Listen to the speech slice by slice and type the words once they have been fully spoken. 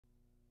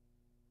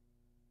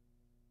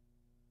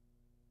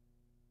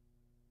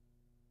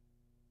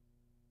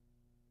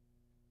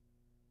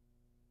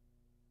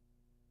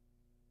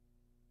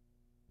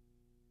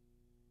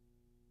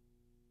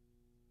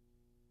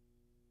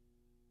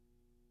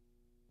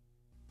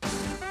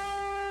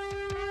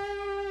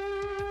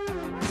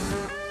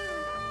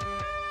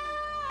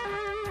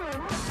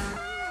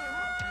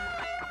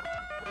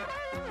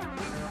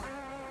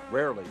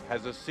Rarely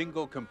has a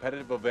single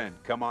competitive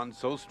event come on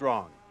so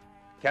strong,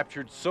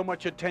 captured so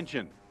much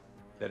attention,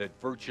 that it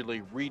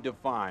virtually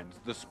redefines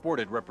the sport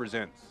it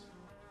represents.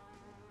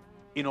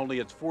 In only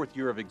its fourth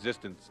year of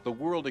existence, the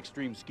World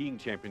Extreme Skiing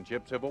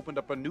Championships have opened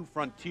up a new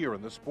frontier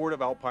in the sport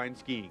of alpine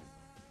skiing.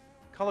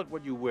 Call it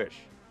what you wish: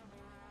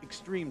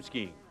 extreme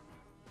skiing,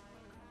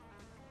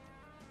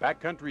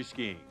 backcountry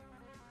skiing,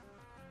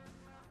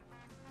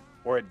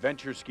 or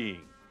adventure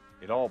skiing.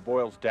 It all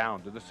boils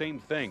down to the same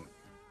thing: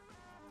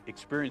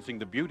 experiencing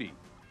the beauty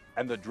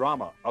and the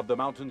drama of the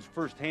mountains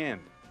firsthand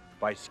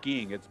by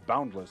skiing its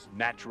boundless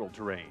natural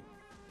terrain.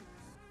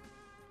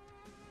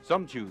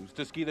 Some choose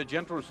to ski the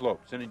gentler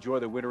slopes and enjoy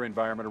the winter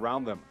environment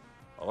around them,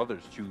 while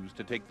others choose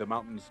to take the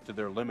mountains to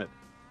their limit.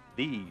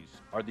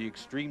 These are the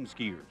extreme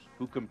skiers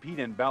who compete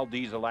in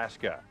Valdez,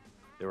 Alaska.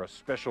 They're a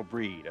special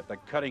breed at the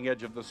cutting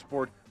edge of the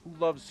sport who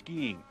love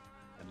skiing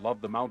and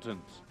love the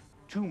mountains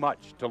too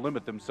much to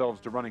limit themselves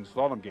to running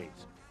slalom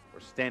gates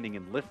or standing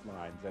in lift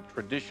lines at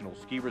traditional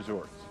ski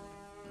resorts.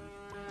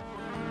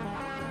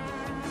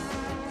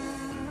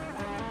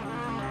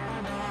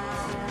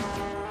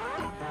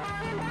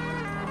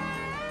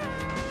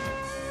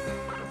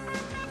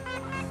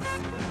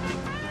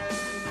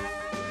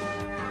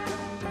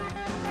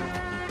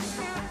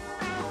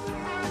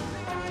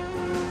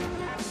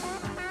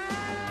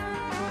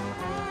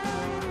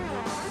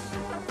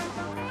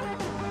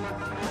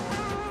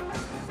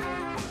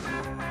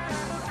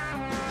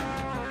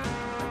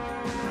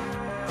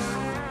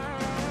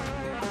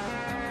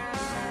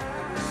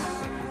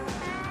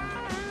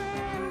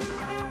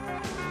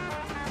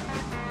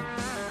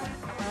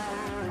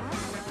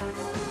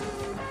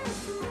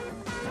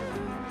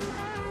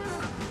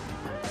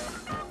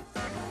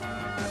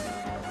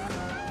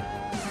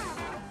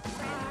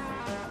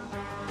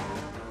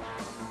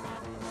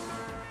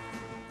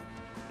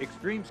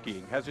 Extreme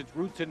skiing has its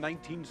roots in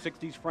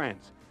 1960s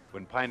France,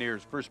 when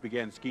pioneers first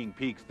began skiing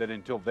peaks that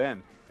until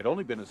then had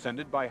only been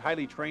ascended by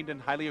highly trained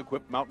and highly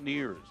equipped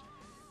mountaineers.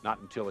 Not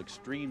until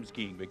extreme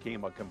skiing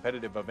became a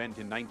competitive event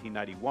in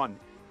 1991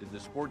 did the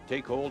sport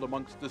take hold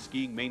amongst the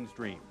skiing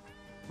mainstream.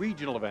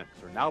 Regional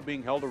events are now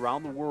being held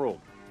around the world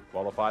to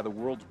qualify the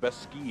world's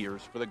best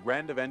skiers for the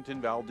grand event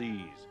in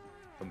Valdez.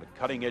 From the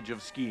cutting edge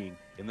of skiing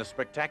in the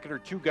spectacular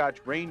Chugach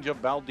Range of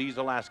Valdez,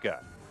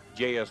 Alaska,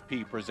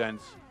 JSP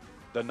presents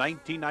the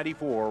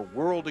 1994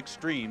 World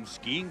Extreme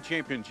Skiing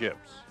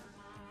Championships.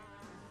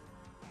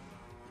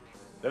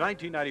 The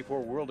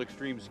 1994 World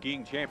Extreme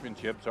Skiing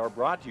Championships are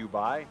brought to you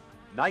by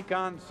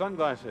Nikon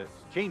Sunglasses,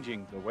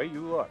 changing the way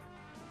you look.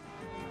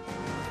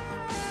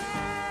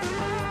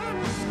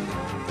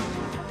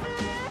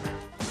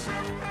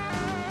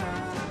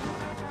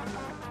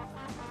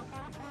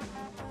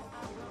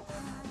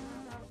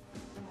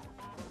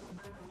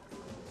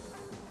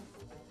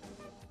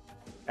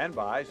 And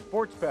by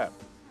Sports Pep,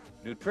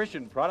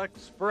 nutrition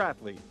products for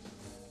athletes.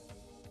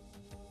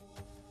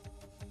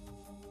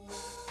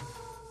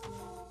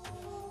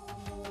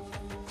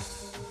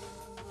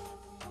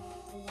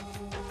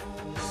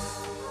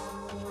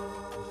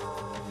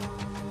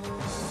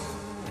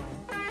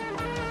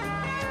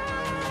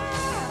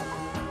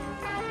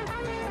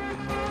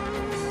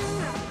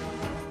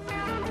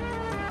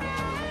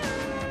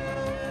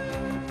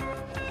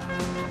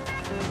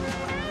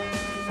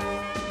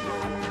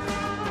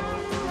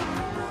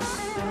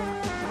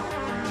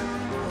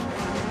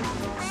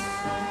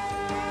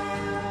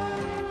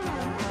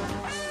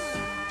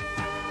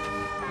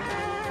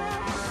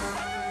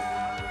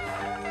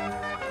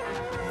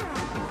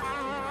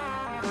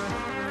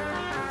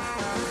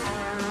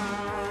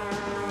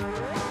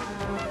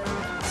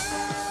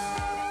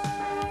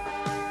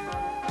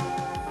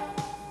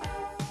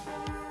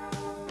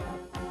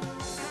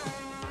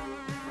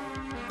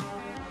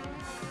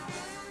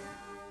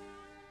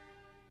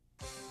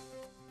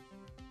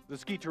 The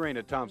ski terrain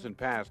at Thompson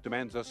Pass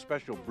demands a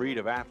special breed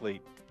of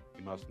athlete.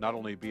 He must not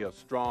only be a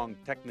strong,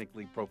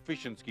 technically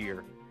proficient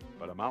skier,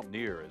 but a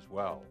mountaineer as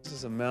well. This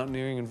is a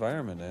mountaineering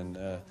environment,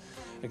 and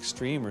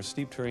extreme or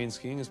steep terrain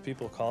skiing, as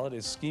people call it,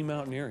 is ski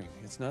mountaineering.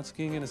 It's not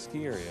skiing in a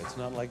ski area. It's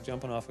not like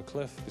jumping off a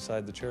cliff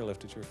beside the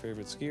chairlift at your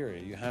favorite ski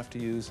area. You have to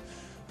use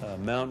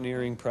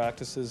mountaineering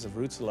practices of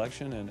route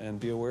selection and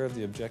be aware of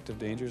the objective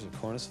dangers of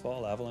cornice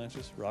fall,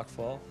 avalanches, rock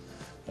fall,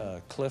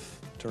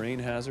 cliff terrain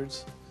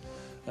hazards,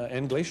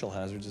 and glacial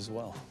hazards as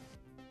well.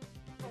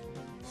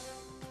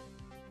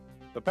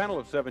 The panel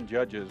of 7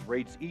 judges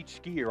rates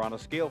each skier on a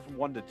scale from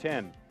 1 to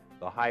 10.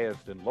 The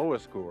highest and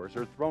lowest scores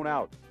are thrown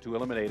out to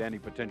eliminate any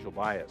potential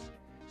bias.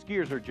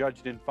 Skiers are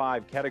judged in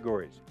 5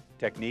 categories: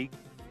 technique,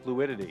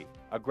 fluidity,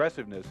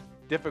 aggressiveness,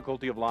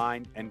 difficulty of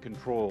line, and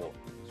control.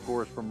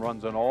 Scores from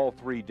runs on all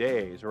 3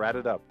 days are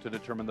added up to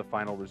determine the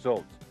final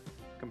results.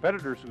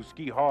 Competitors who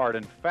ski hard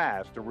and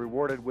fast are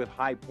rewarded with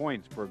high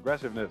points for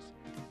aggressiveness.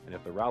 And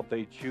if the route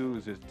they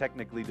choose is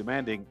technically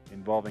demanding,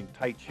 involving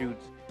tight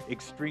chutes,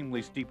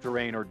 extremely steep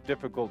terrain, or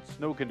difficult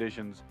snow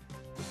conditions,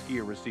 the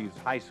skier receives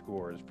high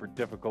scores for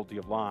difficulty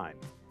of line.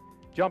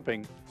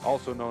 Jumping,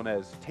 also known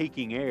as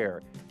taking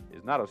air,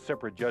 is not a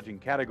separate judging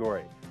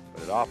category.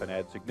 but it often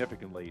adds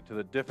significantly to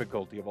the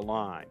difficulty of a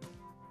line.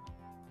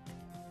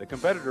 The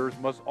competitors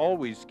must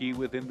always ski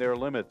within their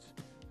limits.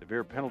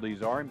 Severe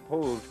penalties are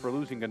imposed for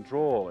losing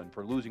control and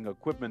for losing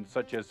equipment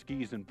such as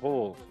skis and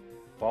poles.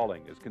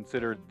 Falling is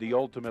considered the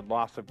ultimate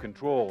loss of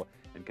control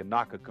and can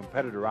knock a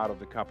competitor out of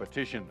the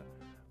competition.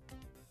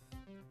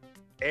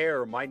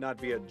 Air might not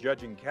be a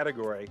judging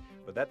category,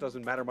 but that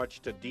doesn't matter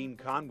much to Dean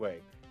Conway.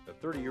 The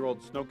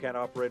 30-year-old snowcat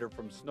operator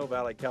from Snow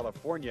Valley,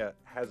 California,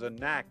 has a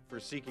knack for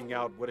seeking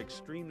out what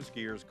extreme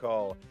skiers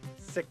call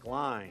sick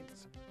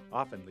lines,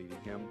 often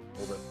leading him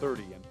over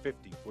 30 and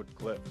 50-foot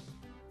cliffs.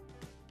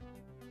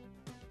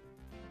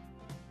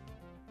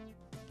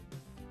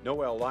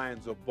 Noelle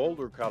Lyons of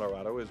Boulder,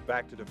 Colorado, is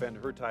back to defend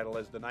her title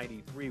as the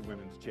 '93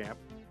 women's champ.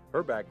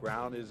 Her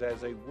background is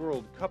as a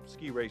World Cup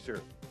ski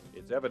racer.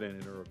 It's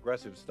evident in her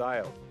aggressive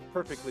style,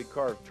 perfectly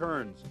carved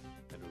turns,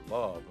 and her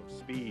love of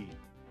speed.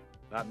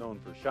 Not known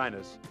for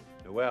shyness,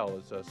 Noelle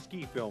is a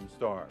ski film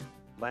star,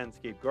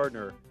 landscape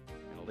gardener,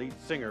 and a lead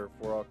singer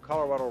for a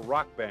Colorado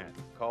rock band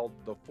called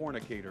the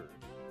Fornicators.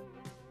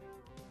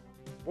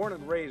 Born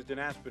and raised in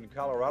Aspen,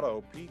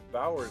 Colorado, Pete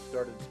Bowers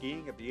started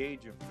skiing at the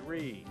age of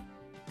 3.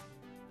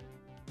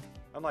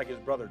 Unlike his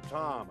brother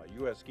Tom, a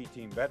U.S. ski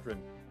team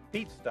veteran,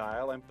 Pete's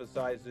style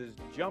emphasizes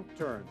jump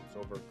turns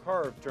over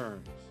carved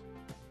turns,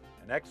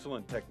 an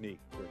excellent technique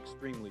for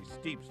extremely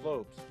steep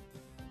slopes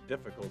and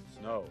difficult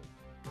snow.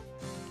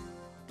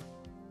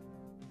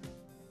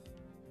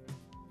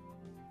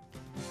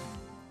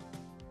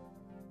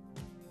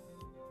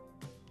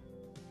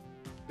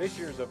 This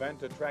year's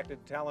event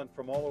attracted talent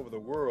from all over the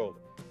world,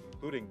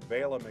 including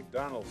Bela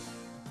McDonald.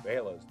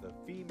 Bela is the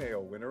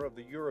female winner of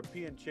the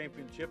European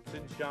Championships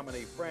in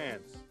Chamonix,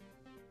 France.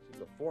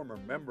 She's a former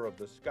member of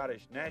the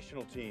Scottish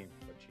national team,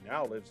 but she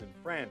now lives in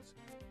France,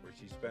 where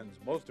she spends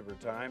most of her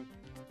time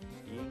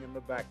skiing in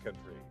the backcountry.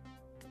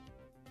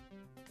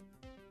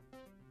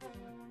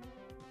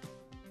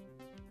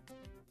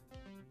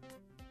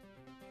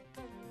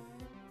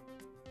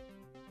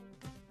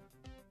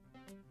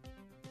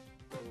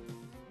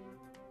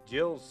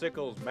 Jill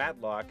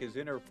Sickles-Matlock is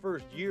in her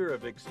first year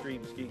of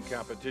extreme skiing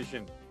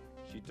competition.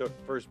 She took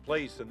first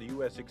place in the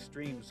U.S.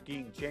 Extreme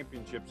Skiing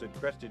Championships at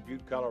Crested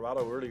Butte,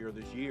 Colorado earlier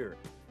this year.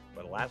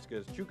 But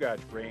Alaska's Chugach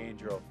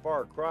Range are a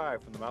far cry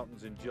from the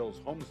mountains in Jill's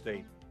home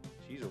state.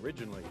 She's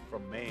originally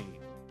from Maine.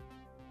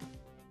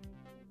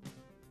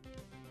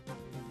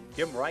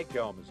 Kim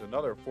Reichhelm is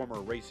another former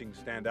racing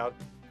standout,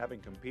 having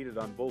competed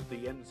on both the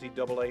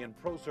NCAA and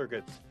pro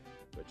circuits.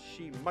 But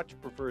she much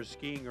prefers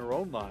skiing her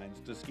own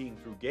lines to skiing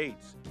through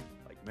gates.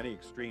 Like many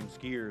extreme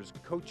skiers,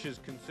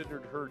 coaches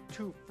considered her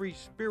too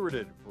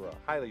free-spirited for a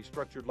highly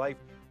structured life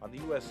on the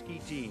U.S. ski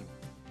team.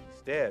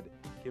 Instead,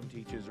 Kim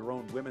teaches her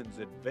own women's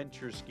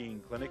adventure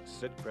skiing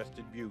clinics at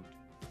Crested Butte.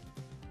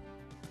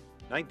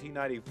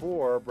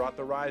 1994 brought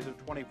the rise of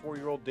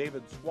 24-year-old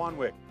David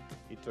Swanwick.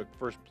 He took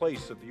first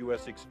place at the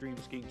U.S. Extreme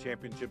Skiing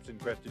Championships in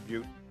Crested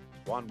Butte.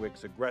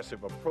 Swanwick's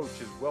aggressive approach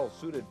is well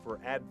suited for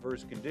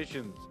adverse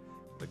conditions.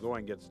 When the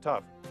going gets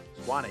tough,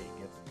 Swanee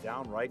gets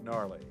downright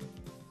gnarly.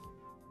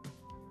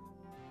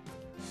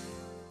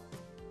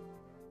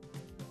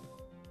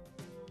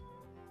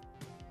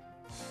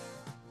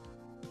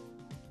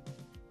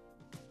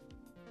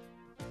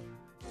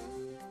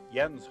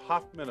 Jens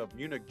Hoffmann of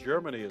Munich,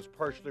 Germany is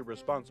partially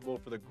responsible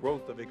for the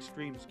growth of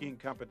extreme skiing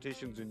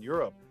competitions in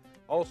Europe,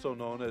 also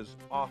known as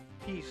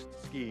off-piste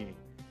skiing,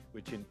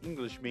 which in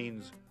English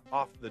means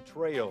off the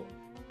trail.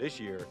 This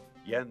year,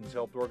 Jens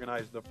helped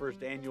organize the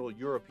first annual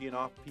European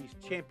Off-Piste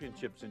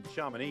Championships in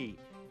Chamonix,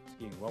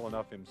 skiing well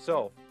enough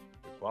himself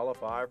to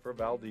qualify for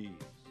Valdez.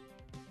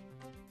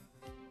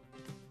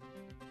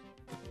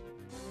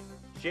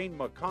 Shane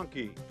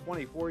McConkey,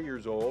 24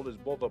 years old, is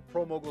both a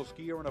pro mogul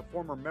skier and a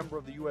former member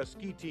of the U.S.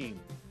 ski team.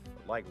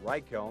 But like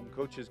Reichhelm,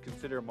 coaches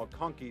consider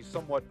McConkey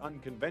somewhat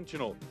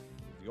unconventional.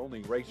 He's the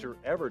only racer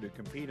ever to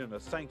compete in a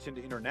sanctioned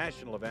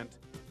international event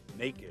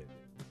naked.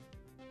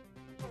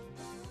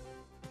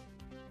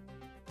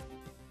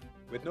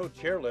 With no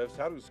chairlifts,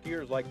 how do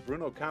skiers like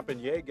Bruno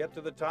Campagner get to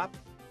the top?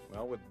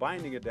 Well, with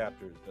binding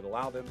adapters that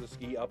allow them to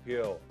ski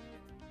uphill.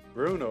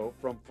 Bruno,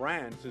 from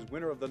France, is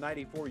winner of the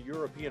 '94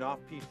 European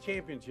Off-Piste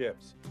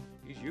Championships.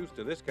 He's used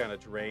to this kind of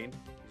terrain.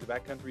 He's a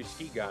backcountry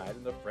ski guide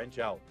in the French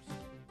Alps.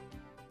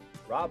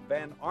 Rob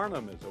Van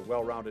Arnhem is a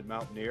well-rounded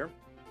mountaineer.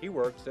 He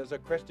works as a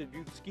Crested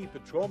Butte ski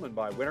patrolman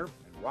by winter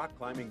and rock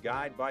climbing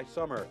guide by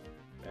summer.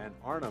 Van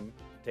Arnhem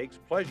takes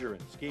pleasure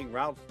in skiing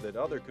routes that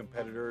other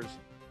competitors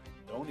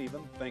don't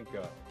even think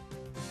of.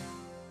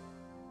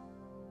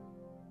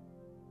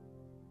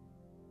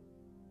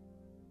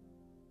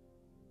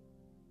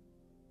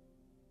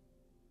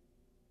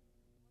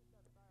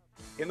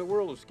 In the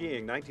world of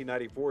skiing,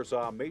 1994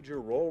 saw a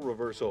major role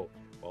reversal.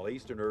 While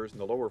Easterners in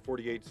the lower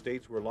 48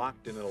 states were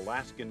locked in an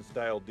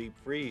Alaskan-style deep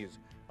freeze,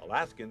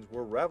 Alaskans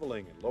were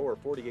reveling in lower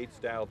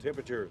 48-style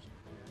temperatures.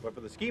 But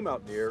for the ski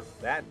mountaineer,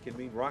 that can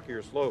mean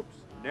rockier slopes,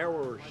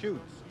 narrower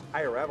chutes,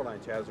 higher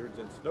avalanche hazards,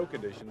 and snow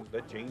conditions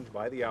that change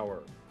by the hour.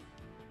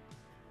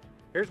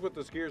 Here's what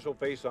the skiers will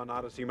face on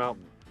Odyssey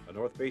Mountain. A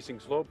north-facing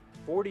slope,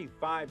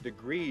 45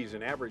 degrees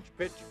in average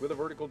pitch with a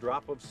vertical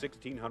drop of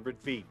 1,600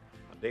 feet.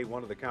 On day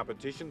one of the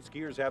competition,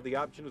 skiers have the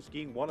option of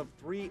skiing one of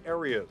three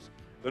areas: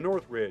 the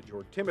North Ridge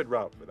or Timid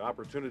route, with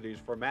opportunities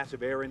for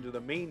massive air into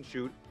the main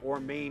chute or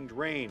main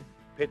drain,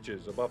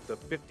 pitches of up to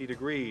 50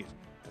 degrees.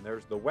 And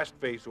there's the West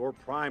Face or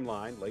Prime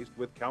line, laced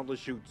with countless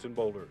chutes and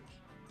boulders.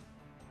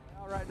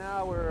 Right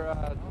now we're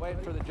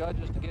waiting for the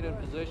judges to get in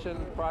position.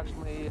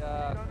 Approximately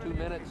 2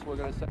 minutes, we're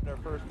going to send our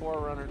first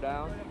forerunner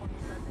down,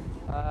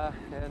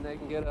 and they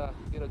can get a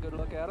good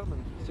look at them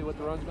and see what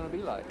the run's going to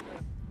be like.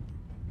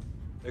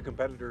 The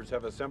competitors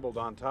have assembled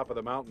on top of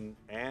the mountain,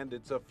 and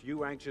it's a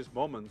few anxious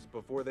moments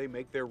before they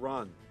make their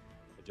run.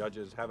 The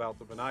judges have out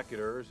the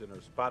binoculars and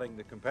are spotting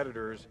the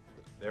competitors.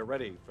 They're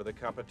ready for the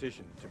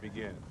competition to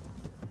begin.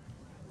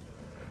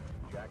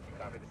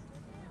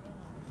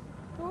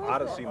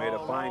 Odyssey made a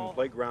fine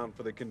playground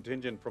for the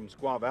contingent from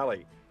Squaw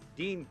Valley.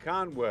 Dean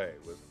Conway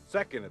was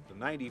second at the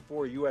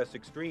 '94 U.S.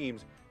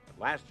 Extremes, and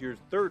last year's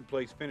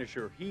third-place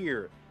finisher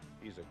here.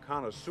 He's a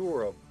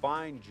connoisseur of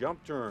fine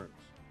jump turns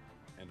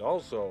and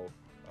also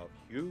of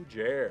huge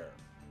air.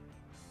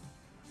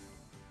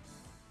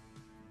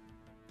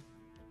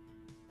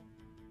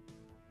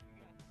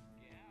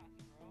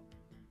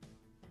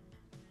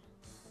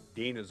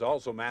 Dean has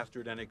also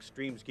mastered an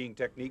extreme skiing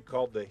technique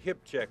called the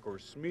hip check or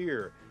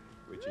smear,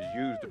 which is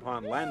used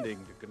upon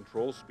landing to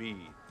control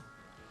speed.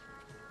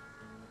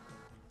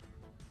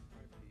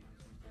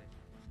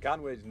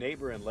 Conway's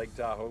neighbor in Lake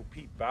Tahoe,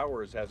 Pete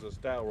Bowers, has a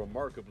style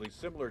remarkably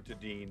similar to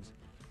Dean's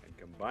and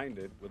combined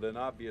it with an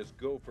obvious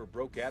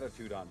go-for-broke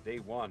attitude on day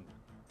one.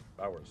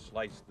 Bowers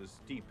sliced the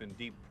steep and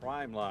deep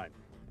prime line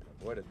and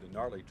avoided the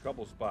gnarly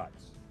trouble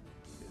spots.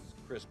 His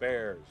crisp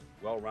airs,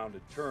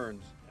 well-rounded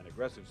turns, and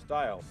aggressive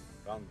style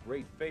found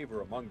great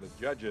favor among the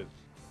judges.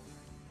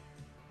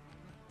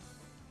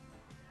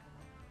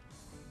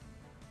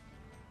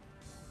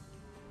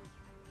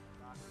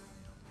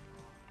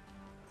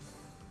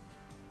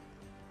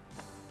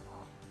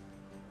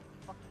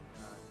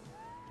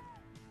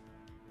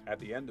 At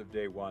the end of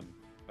day one,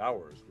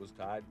 Bowers was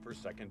tied for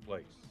second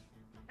place.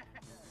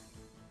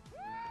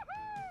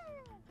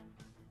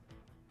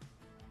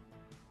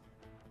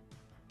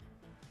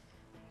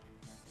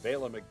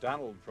 Bela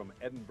McDonald from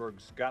Edinburgh,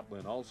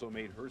 Scotland, also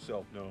made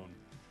herself known.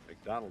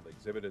 McDonald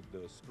exhibited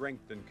the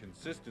strength and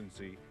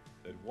consistency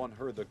that won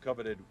her the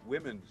coveted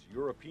Women's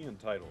European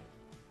title.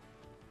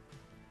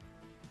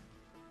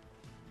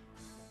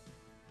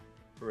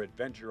 Her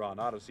adventure on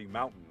Odyssey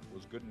Mountain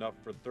was good enough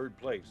for third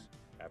place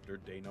after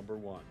day number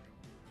one.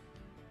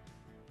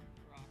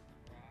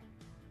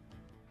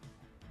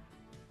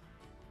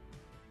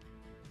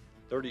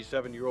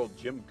 "37-year-old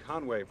Jim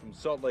Conway from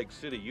Salt Lake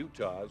City,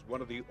 Utah, is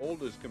one of the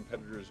oldest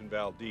competitors in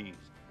Valdez,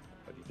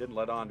 but he didn't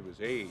let on to his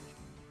age.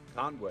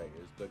 Conway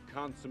is the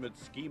consummate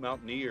ski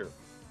mountaineer.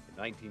 In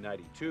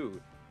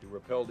 1992, he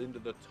rappelled into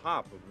the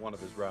top of one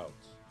of his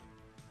routes.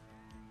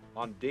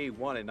 On day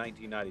one in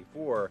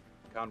 1994,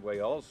 Conway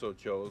also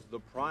chose the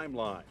Prime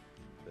line,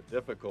 the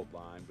difficult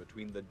line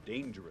between the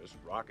dangerous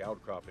rock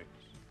outcroppings.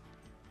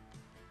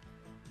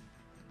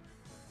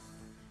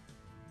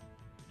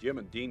 Jim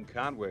and Dean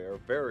Conway are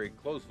very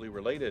closely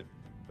related,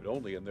 but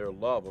only in their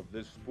love of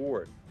this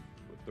sport.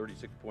 With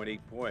 36.8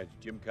 points,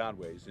 Jim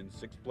Conway is in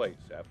sixth place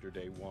after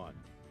day one.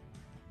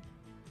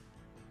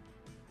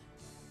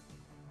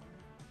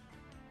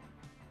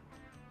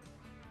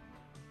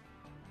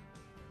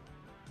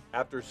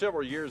 After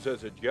several years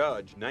as a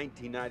judge,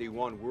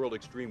 1991 World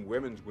Extreme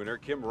Women's winner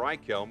Kim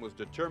Reichhelm was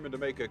determined to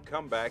make a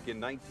comeback in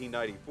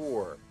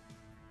 1994.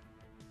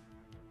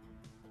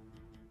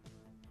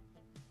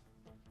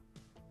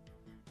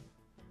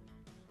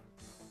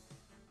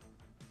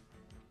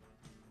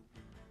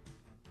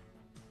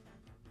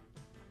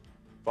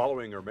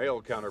 Following her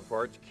male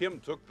counterparts, Kim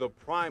took the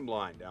Prime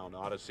line down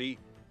Odyssey,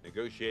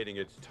 negotiating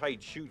its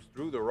tight chutes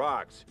through the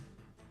rocks.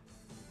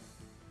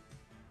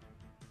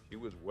 She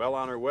was well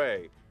on her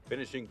way,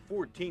 finishing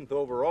 14th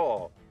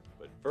overall,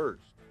 but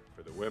first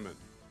for the women.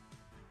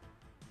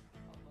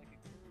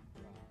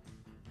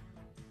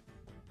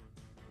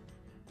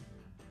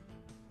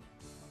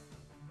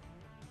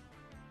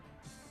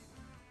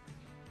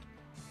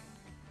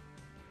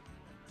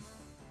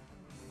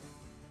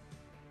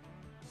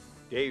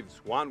 Dave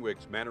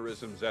Swanwick's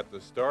mannerisms at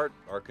the start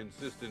are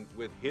consistent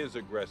with his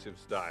aggressive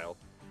style.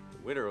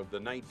 The winner of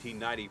the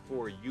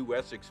 1994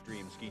 U.S.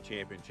 Extreme Ski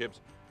Championships,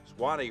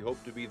 Swanee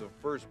hoped to be the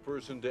first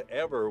person to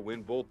ever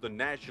win both the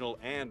national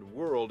and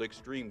world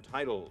extreme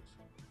titles.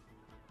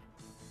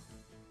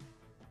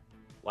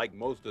 Like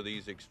most of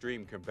these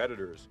extreme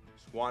competitors,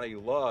 Swanee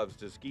loves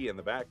to ski in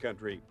the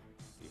backcountry.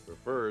 He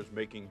prefers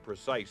making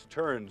precise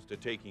turns to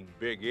taking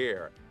big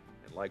air,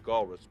 and like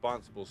all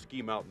responsible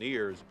ski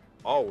mountaineers,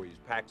 always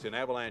packs an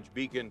avalanche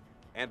beacon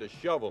and a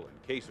shovel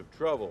in case of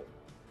trouble.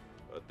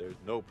 But there's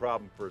no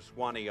problem for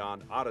Swanee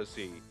on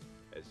Odyssey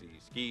as he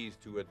skis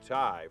to a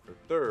tie for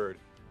third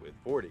with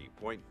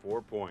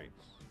 40.4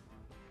 points.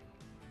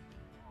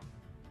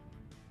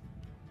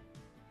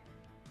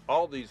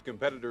 All these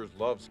competitors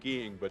love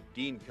skiing, but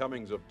Dean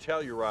Cummings of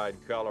Telluride,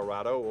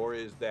 Colorado, or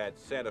is that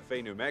Santa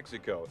Fe, New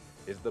Mexico,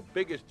 is the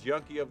biggest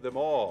junkie of them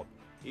all.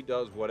 He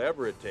does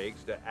whatever it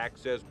takes to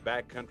access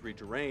backcountry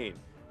terrain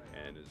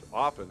and is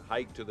often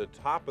hiked to the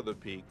top of the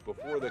peak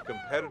before the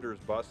competitor's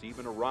bus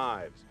even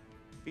arrives.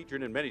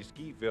 Featured in many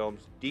ski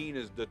films, Dean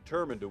is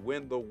determined to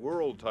win the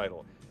world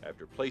title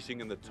after placing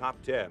in the top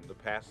 10 the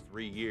past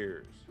 3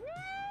 years.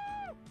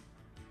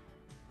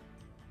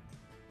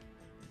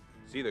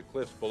 See the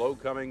cliffs below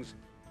Cummings?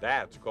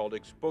 That's called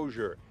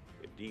exposure.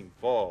 If Dean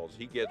falls,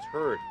 he gets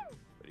hurt,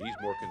 but he's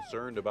more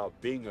concerned about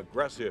being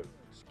aggressive,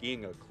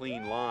 skiing a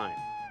clean line.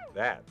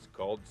 That's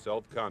called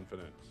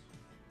self-confidence.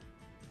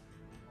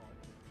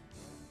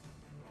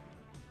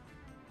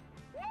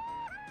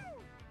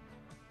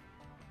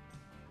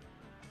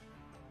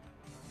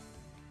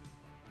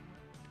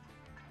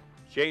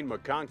 Shane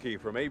McConkey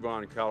from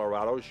Avon,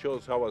 Colorado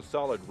shows how a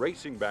solid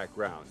racing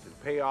background can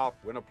pay off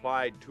when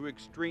applied to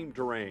extreme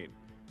terrain,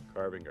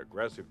 carving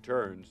aggressive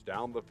turns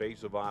down the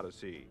face of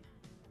Odyssey.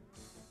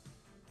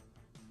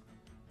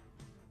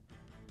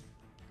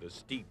 The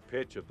steep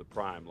pitch of the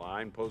prime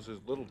line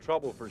poses little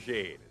trouble for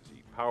Shane as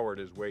he powered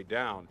his way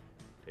down,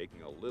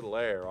 taking a little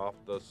air off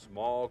the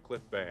small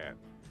cliff band.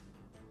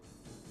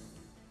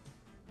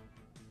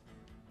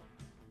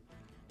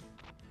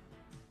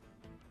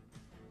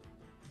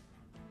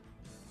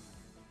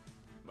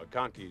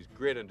 McConkey's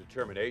grit and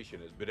determination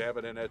has been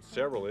evident at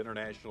several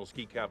international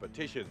ski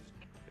competitions.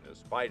 And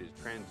despite his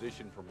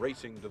transition from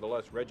racing to the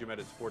less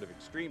regimented sport of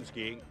extreme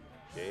skiing,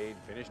 Shane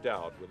finished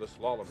out with a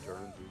slalom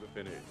turn through the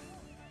finish.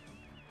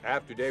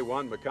 After day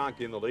one,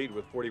 McConkey in the lead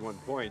with 41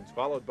 points,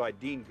 followed by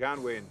Dean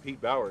Conway and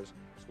Pete Bowers.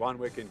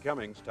 Swanwick and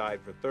Cummings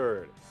tied for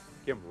third.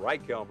 Kim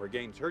Reichhelm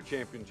regains her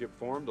championship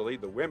form to lead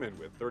the women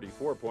with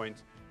 34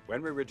 points.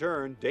 When we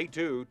return, day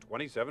two,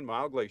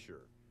 27-mile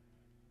glacier.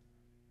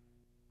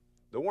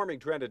 The warming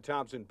trend at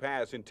Thompson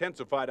Pass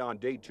intensified on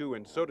day two,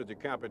 and so did the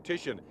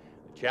competition.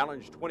 The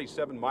challenge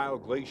 27-mile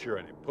glacier,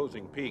 an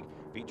imposing peak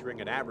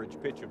featuring an average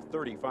pitch of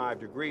 35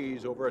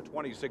 degrees over a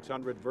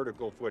 2,600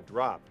 vertical foot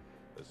drop.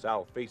 The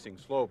south-facing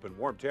slope and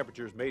warm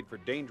temperatures made for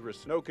dangerous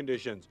snow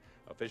conditions.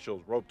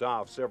 Officials roped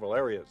off several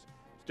areas.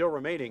 Still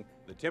remaining,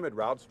 the timid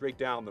route straight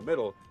down the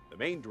middle, the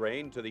main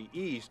drain to the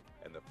east,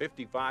 and the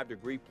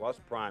 55-degree-plus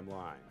prime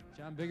line.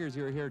 John Biggers,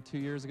 you were here 2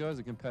 years ago as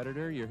a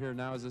competitor. You're here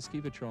now as a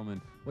ski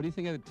patrolman. What do you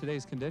think of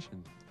today's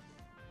conditions?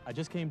 I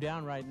just came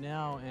down right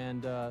now,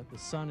 and the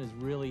sun is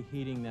really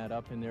heating that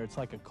up in there. It's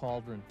like a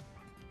cauldron.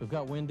 We've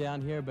got wind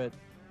down here, but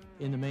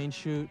in the main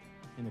chute,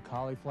 in the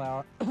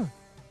cauliflower,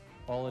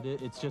 all it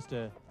is, it's just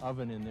an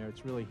oven in there.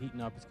 It's really heating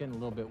up. It's getting a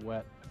little bit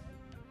wet.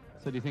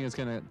 So do you think it's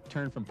going to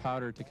turn from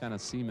powder to kind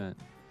of cement?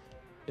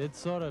 It's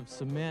sort of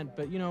cement,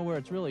 but you know, where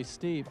it's really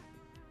steep,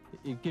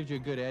 it gives you a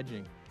good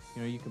edging.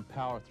 You know, you can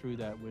power through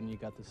that when you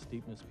got the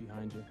steepness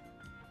behind you.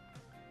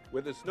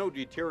 With the snow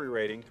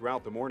deteriorating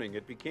throughout the morning,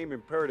 it became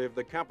imperative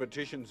the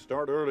competition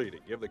start early to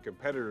give the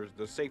competitors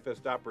the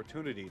safest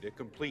opportunity to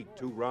complete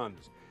 2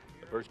 runs.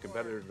 The first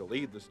competitor to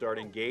leave the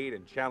starting gate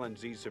and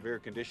challenge these severe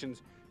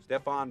conditions,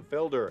 Stefan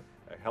Felder,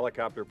 a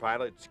helicopter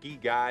pilot, ski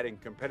guide,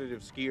 and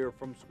competitive skier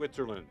from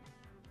Switzerland.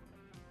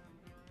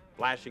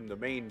 Flashing the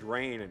main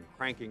drain and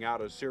cranking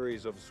out a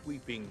series of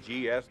sweeping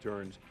GS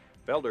turns,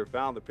 Felder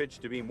found the pitch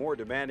to be more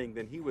demanding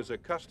than he was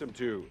accustomed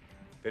to,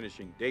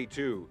 finishing day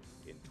 2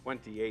 in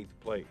 28th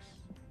place.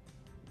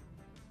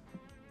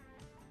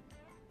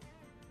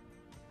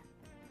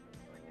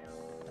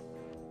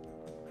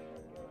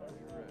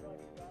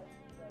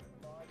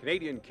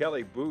 Canadian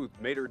Kelly Booth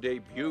made her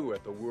debut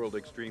at the World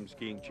Extreme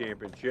Skiing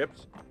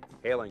Championships.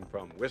 Hailing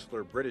from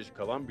Whistler, British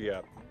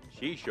Columbia,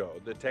 she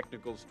showed the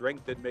technical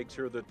strength that makes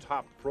her the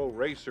top pro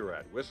racer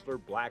at Whistler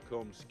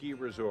Blackcomb Ski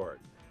Resort.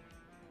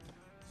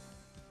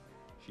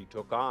 She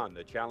took on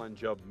the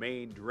challenge of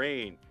main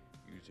drain,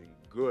 using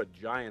good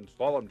giant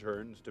slalom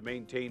turns to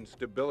maintain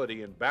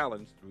stability and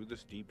balance through the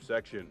steep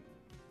section.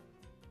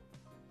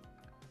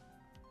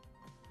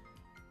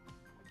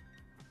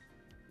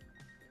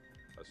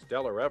 A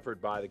stellar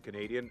effort by the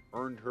Canadian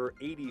earned her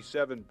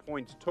 87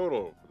 points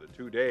total for the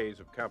 2 days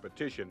of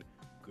competition,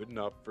 good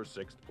enough for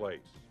 6th place.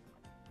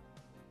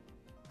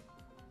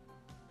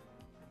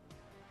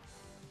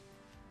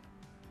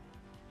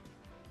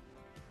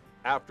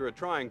 After a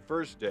trying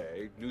first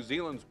day, New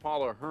Zealand's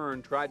Paul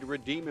Ahern tried to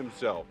redeem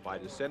himself by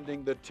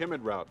descending the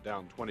timid route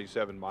down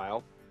 27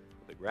 Mile.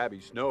 The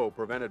grabby snow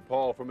prevented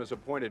Paul from his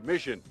appointed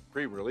mission,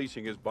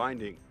 pre-releasing his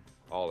binding.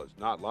 All is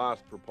not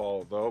lost for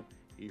Paul, though.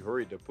 He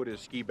hurried to put his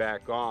ski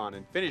back on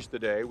and finished the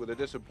day with a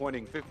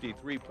disappointing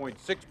 53.6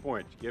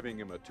 points, giving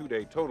him a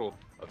 2-day total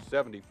of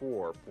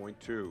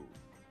 74.2.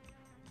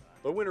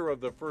 The winner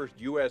of the first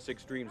U.S.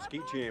 Extreme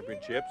Ski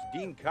Championships,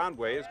 Dean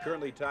Conway, is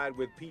currently tied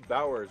with Pete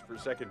Bowers for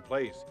 2nd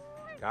place.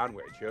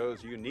 Conway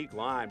chose a unique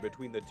line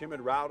between the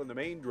timid route and the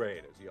main drain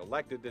as he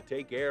elected to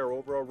take air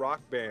over a rock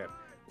band,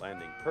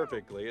 landing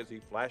perfectly as he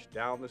flashed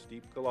down the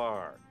steep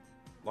couloir.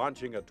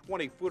 Launching a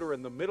 20-footer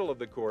in the middle of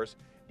the course,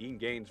 Dean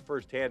gains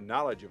first-hand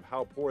knowledge of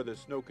how poor the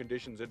snow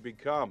conditions had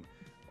become.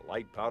 The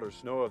light powder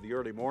snow of the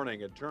early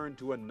morning had turned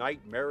to a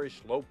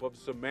nightmarish slope of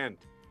cement.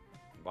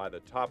 By the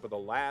top of the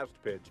last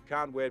pitch,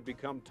 Conway had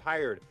become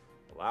tired,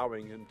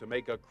 allowing him to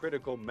make a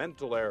critical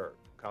mental error,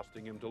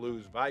 costing him to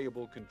lose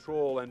valuable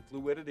control and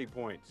fluidity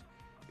points.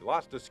 He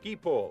lost a ski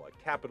pole,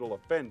 a capital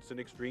offense in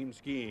extreme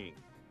skiing.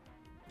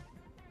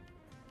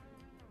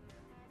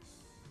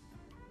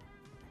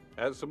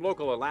 As some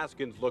local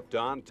Alaskans looked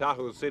on,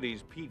 Tahoe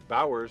City's Pete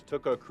Bowers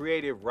took a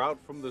creative route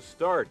from the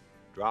start,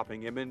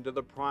 dropping him into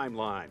the prime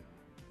line.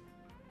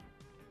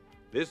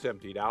 This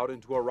emptied out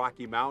into a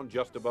rocky mound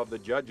just above the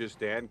judges'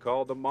 stand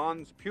called the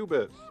Mons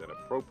Pubis, an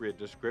appropriate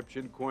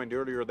description coined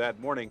earlier that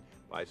morning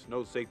by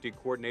snow safety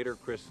coordinator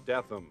Chris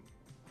Stetham.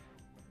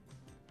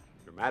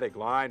 The dramatic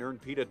line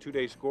earned Pete a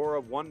two-day score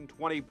of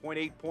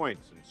 120.8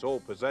 points and sole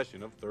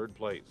possession of third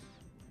place.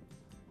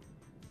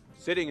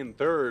 Sitting in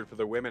third for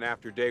the women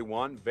after day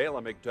one,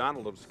 Vela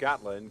McDonald of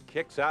Scotland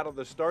kicks out of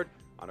the start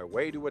on her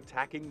way to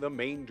attacking the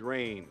main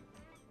drain.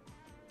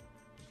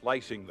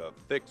 Slicing the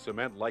thick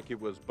cement like it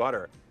was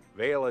butter,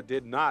 Vela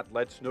did not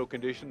let snow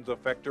conditions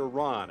affect her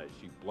run as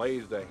she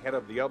blazed ahead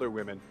of the other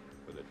women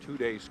with a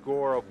two-day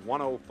score of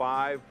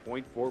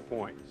 105.4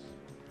 points.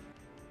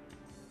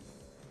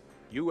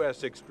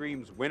 U.S.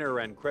 Extremes winner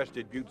and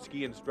Crested Butte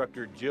ski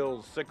instructor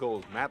Jill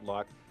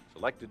Sickles-Matlock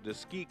selected to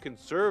ski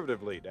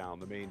conservatively down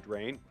the main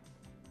drain.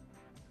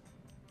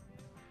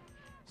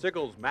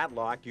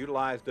 Sickles-Matlock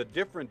utilized a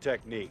different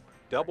technique,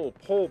 double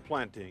pole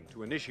planting,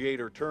 to initiate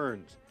her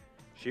turns.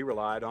 She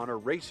relied on her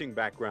racing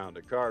background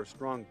to carve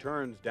strong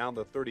turns down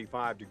the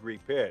 35-degree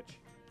pitch.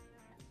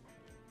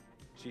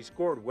 She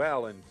scored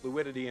well in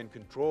fluidity and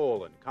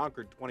control and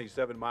conquered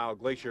 27 Mile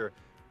Glacier,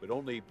 but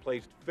only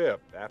placed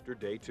fifth after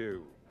day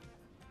two.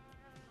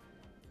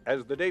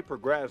 As the day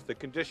progressed, the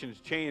conditions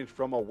changed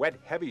from a wet,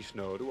 heavy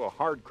snow to a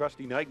hard,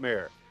 crusty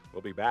nightmare.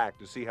 We'll be back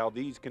to see how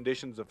these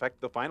conditions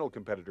affect the final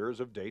competitors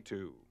of day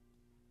two.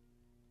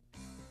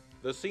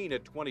 The scene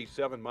at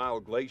 27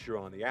 Mile Glacier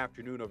on the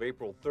afternoon of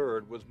April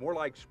 3rd was more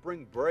like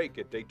spring break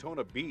at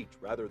Daytona Beach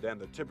rather than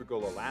the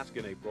typical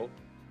Alaskan April.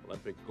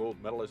 Olympic gold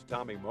medalist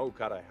Tommy Moe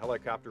caught a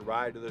helicopter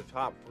ride to the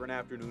top for an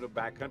afternoon of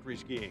backcountry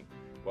skiing,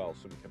 while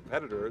some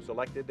competitors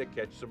elected to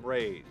catch some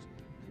rays.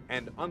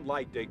 And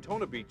unlike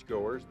Daytona Beach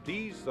goers,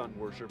 these sun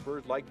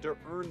worshipers like to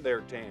earn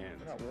their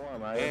tans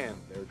and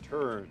their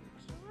turns.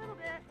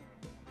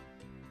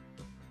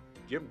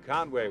 Jim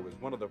Conway was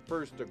one of the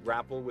first to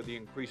grapple with the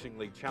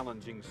increasingly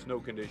challenging snow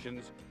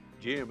conditions.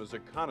 Jim is a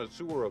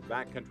connoisseur of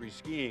backcountry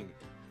skiing,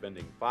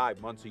 spending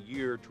 5 months a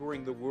year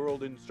touring the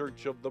world in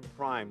search of the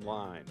prime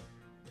line.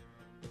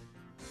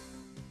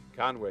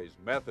 Conway's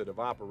method of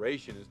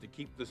operation is to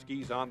keep the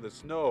skis on the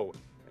snow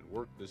and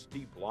work the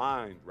steep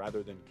lines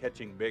rather than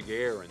catching big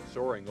air and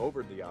soaring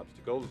over the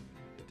obstacles.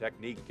 The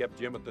technique kept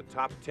Jim at the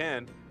top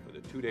 10 with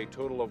a two-day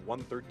total of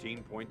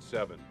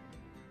 113.7.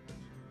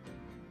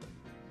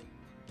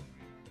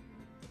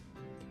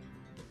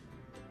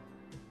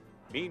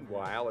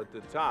 Meanwhile, at the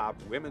top,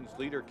 women's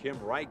leader Kim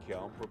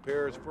Reichhelm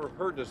prepares for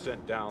her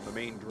descent down the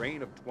main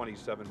drain of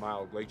 27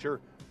 Mile Glacier.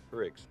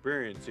 Her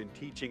experience in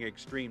teaching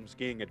extreme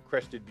skiing at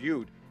Crested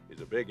Butte is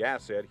a big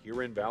asset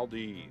here in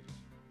Valdez.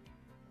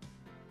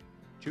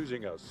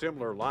 Choosing a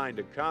similar line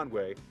to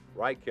Conway,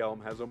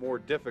 Reichhelm has a more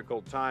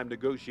difficult time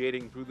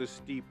negotiating through the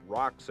steep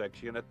rock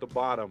section at the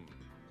bottom.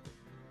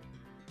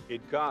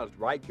 It caused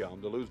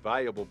Reichhelm to lose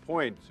valuable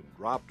points and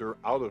dropped her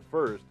out of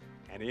first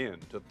and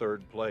into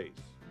third place.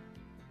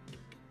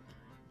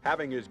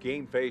 Having his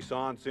game face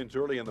on since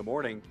early in the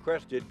morning,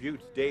 Crested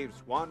Butte's Dave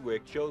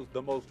Swanwick chose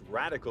the most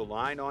radical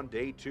line on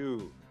day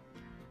two.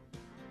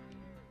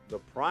 The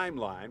prime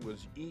line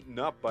was eaten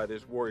up by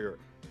this warrior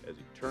as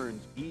he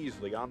turns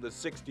easily on the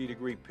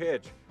 60-degree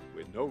pitch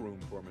with no room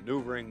for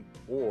maneuvering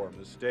or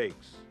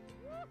mistakes.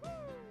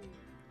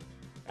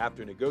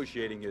 After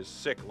negotiating his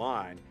sick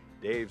line,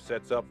 Dave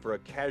sets up for a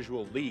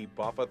casual leap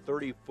off a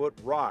 30-foot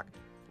rock,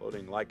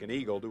 floating like an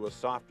eagle to a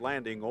soft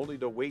landing only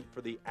to wait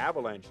for the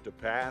avalanche to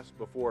pass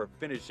before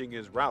finishing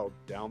his route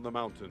down the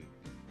mountain.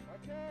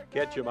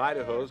 Ketchum,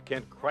 Idaho's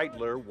Kent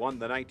Kreitler won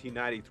the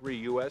 1993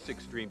 U.S.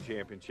 Extreme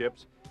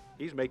Championships.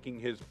 He's making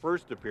his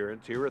first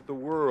appearance here at the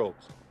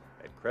Worlds.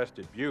 At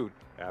Crested Butte,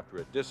 after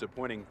a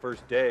disappointing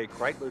first day,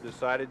 Kreitler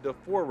decided to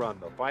forerun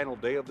the final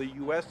day of the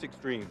U.S.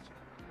 Extremes,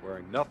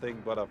 wearing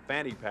nothing but a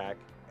fanny pack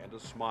and a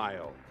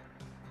smile.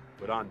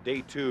 But on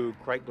day two,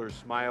 Kreitler's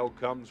smile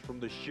comes from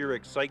the sheer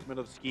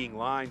excitement of skiing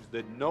lines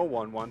that no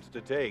one wants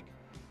to take.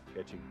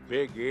 Catching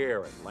big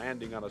air and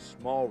landing on a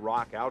small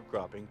rock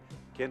outcropping,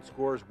 Kent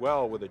scores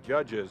well with the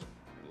judges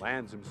and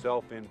lands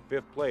himself in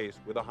fifth place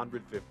with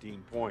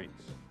 115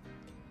 points.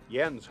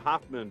 Jens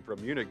Hoffmann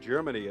from Munich,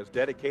 Germany has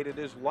dedicated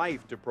his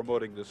life to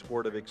promoting the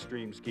sport of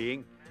extreme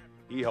skiing.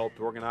 He helped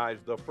organize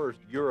the first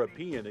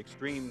European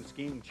Extreme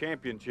Skiing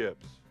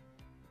Championships.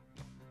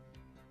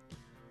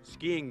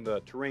 Skiing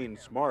the terrain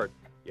smart,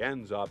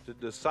 Jens opted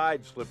to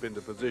side slip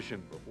into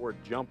position before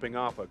jumping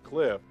off a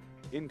cliff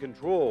in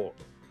control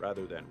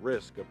rather than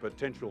risk a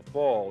potential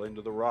fall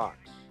into the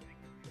rocks.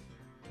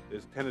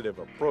 This tentative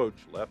approach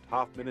left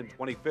Hoffmann in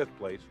 25th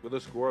place with a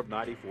score of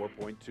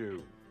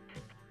 94.2.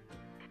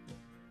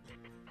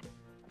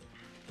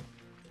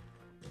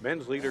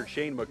 Men's leader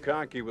Shane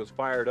McConkey was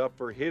fired up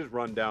for his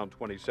run down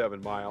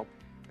 27 Mile.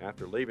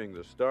 After leaving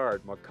the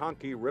start,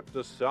 McConkey ripped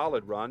a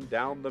solid run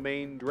down the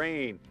main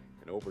drain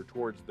and over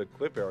towards the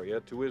cliff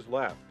area to his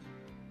left.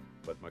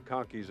 But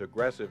McConkey's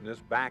aggressiveness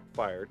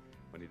backfired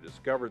when he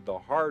discovered the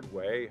hard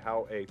way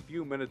how a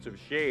few minutes of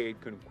shade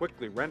can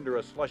quickly render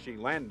a slushy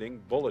landing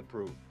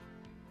bulletproof.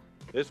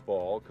 This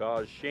fall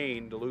caused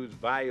Shane to lose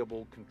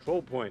valuable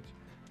control points,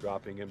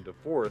 dropping him to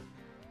 4th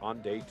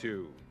on day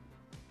 2.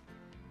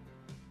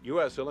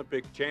 U.S.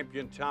 Olympic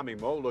champion Tommy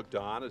Moe looked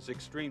on as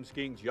extreme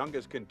skiing's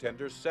youngest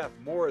contender Seth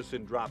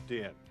Morrison dropped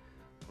in.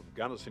 From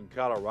Gunnison,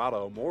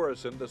 Colorado,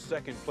 Morrison, the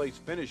second-place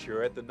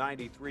finisher at the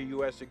 '93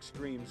 U.S.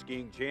 Extreme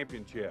Skiing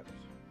Championships.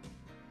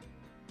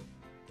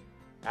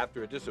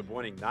 After a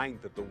disappointing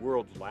 9th at the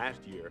Worlds last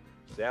year,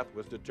 Seth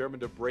was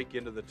determined to break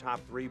into the top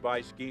 3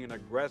 by skiing an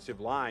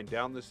aggressive line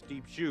down the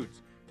steep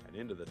chutes and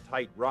into the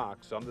tight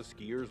rocks on the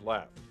skier's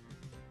left.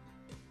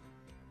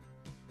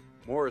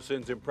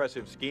 Morrison's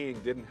impressive skiing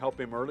didn't help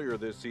him earlier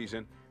this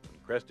season when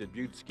Crested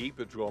Butte ski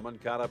patrolmen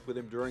caught up with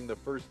him during the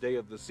first day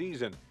of the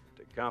season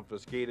to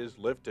confiscate his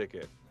lift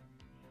ticket.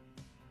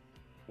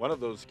 One of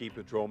those ski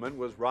patrolmen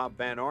was Rob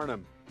Van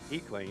Arnhem. He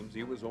claims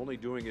he was only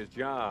doing his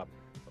job.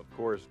 Of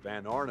course,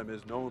 Van Arnhem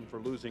is known for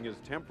losing his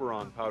temper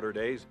on powder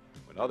days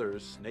when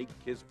others snake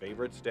his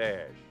favorite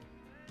stash.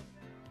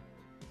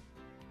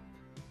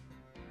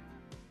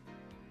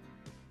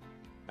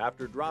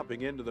 After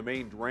dropping into the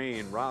main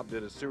drain, Rob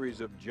did a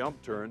series of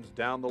jump turns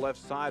down the left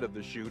side of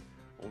the chute,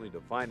 only to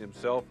find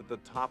himself at the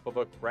top of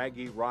a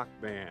craggy rock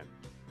band.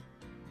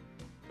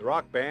 The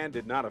rock band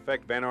did not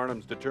affect Van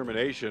Arnhem's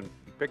determination.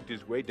 He picked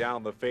his way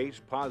down the face,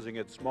 pausing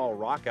at small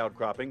rock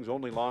outcroppings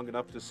only long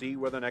enough to see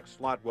where the next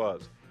slot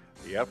was.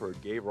 The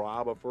effort gave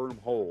Rob a firm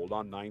hold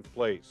on 9th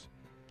place.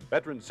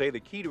 Veterans say the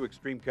key to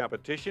extreme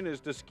competition is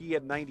to ski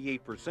at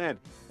 98%.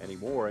 Any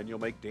more and you'll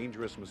make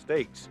dangerous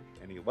mistakes.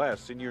 Any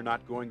less and you're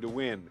not going to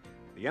win.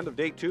 At the end of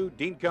day 2,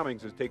 Dean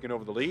Cummings has taken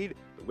over the lead.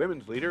 The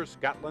women's leader,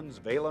 Scotland's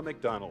Vela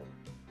McDonald.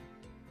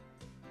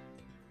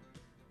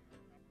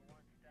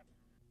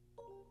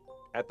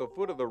 At the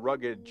foot of the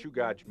rugged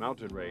Chugach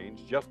mountain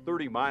range, just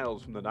 30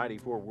 miles from the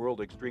 '94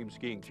 World Extreme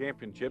Skiing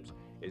Championships,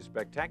 is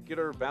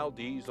spectacular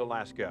Valdez,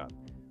 Alaska.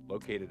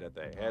 Located at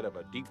the head of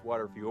a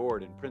deep-water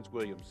fjord in Prince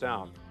William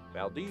Sound,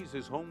 Valdez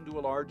is home to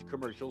a large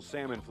commercial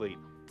salmon fleet,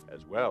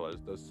 as well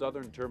as the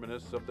southern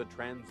terminus of the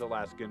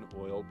Trans-Alaskan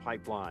Oil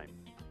Pipeline.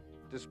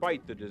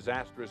 Despite the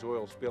disastrous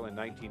oil spill in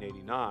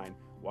 1989,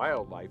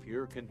 wildlife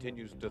here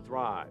continues to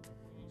thrive.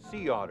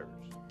 Sea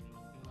otters,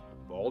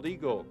 bald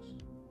eagles,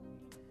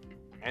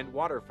 and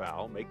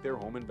waterfowl make their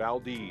home in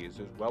Valdez,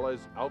 as well as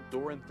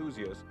outdoor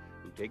enthusiasts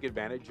who take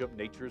advantage of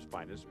nature's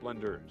finest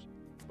splendors.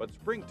 But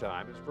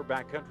springtime is for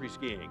backcountry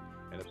skiing,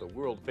 and at the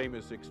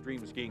world-famous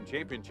Extreme Skiing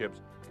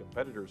Championships,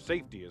 competitor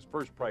safety is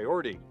first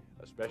priority,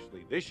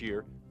 especially this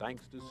year,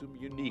 thanks to some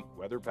unique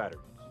weather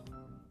patterns.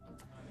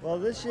 Well,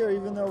 this year,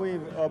 even though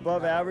we're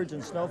above average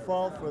in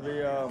snowfall for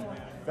the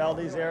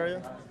Valdez area,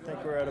 I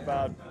think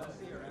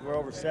we're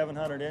over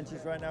 700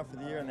 inches right now for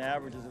the year, and the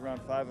average is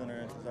around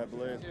 500 inches, I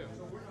believe.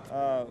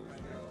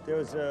 There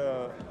was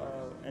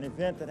an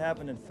event that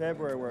happened in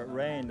February where it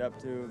rained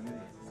up to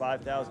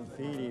 5,000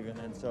 feet even,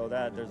 and so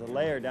there's a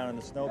layer down in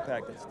the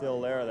snowpack that's still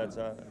there. It's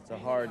a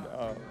hard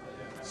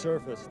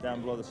surface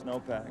down below the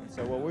snowpack.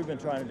 So what we've been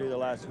trying to do the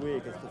last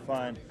week is to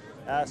find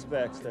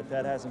aspects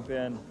that hasn't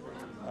been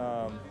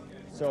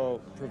so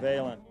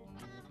prevalent.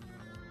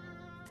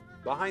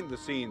 Behind the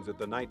scenes at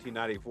the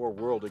 1994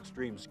 World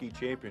Extreme Ski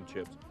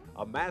Championships,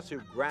 a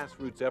massive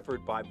grassroots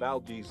effort by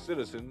Valdez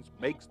citizens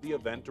makes the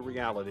event a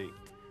reality.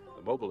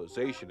 The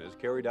mobilization is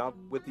carried out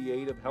with the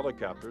aid of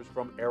helicopters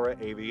from Era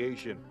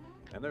Aviation,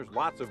 and there's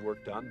lots of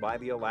work done by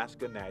the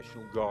Alaska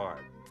National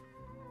Guard.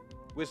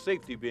 With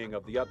safety being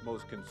of the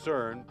utmost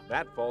concern,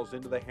 that falls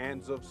into the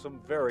hands of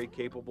some very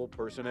capable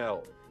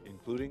personnel,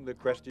 including the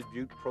Crested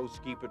Butte Pro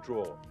Ski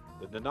Patrol,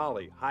 the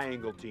Denali High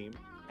Angle Team,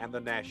 and the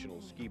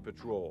National Ski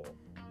Patrol.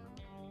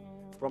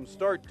 From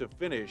start to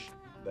finish,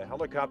 the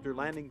helicopter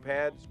landing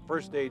pads,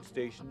 first aid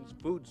stations,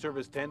 food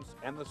service tents,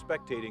 and the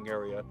spectating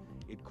area,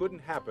 it couldn't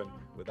happen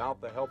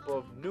without the help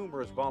of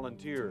numerous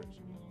volunteers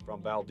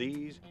from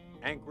Valdez,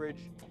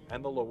 Anchorage,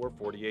 and the lower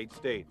 48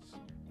 states.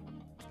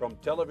 From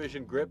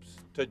television grips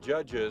to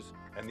judges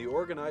and the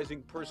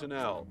organizing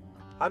personnel,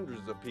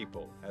 hundreds of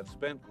people have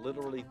spent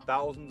literally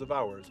thousands of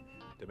hours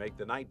to make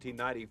the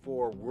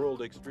 1994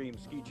 World Extreme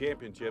Ski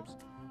Championships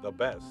the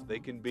best they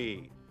can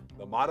be.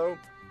 The motto,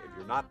 if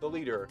you're not the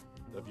leader,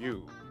 the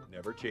view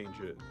never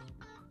changes.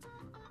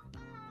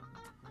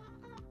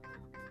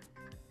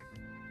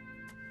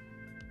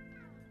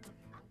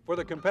 For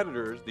the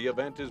competitors, the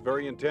event is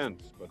very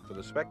intense, but for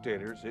the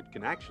spectators, it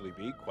can actually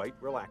be quite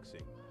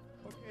relaxing.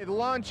 Okay, the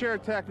lawn chair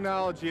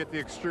technology at the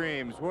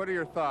extremes, what are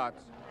your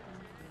thoughts?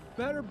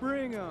 Better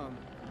bring them.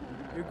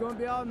 You're going to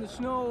be out in the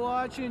snow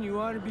watching, you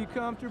want to be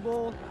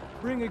comfortable,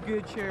 bring a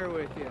good chair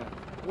with you.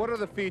 What are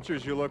the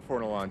features you look for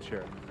in a lawn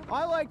chair?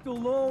 I like the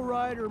low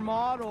rider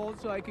model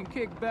so I can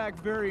kick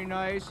back very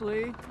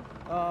nicely.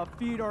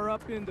 feet are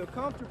up in the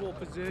comfortable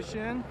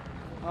position.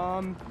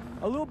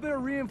 A little bit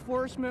of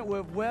reinforcement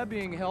with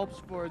webbing helps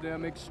for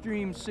them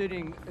extreme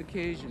sitting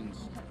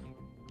occasions.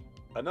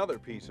 Another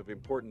piece of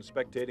important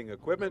spectating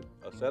equipment,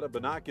 a set of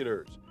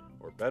binoculars,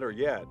 or better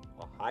yet,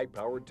 a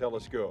high-powered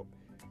telescope.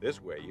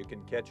 This way you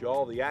can catch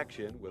all the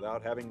action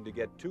without having to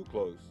get too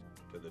close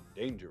to the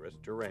dangerous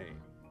terrain.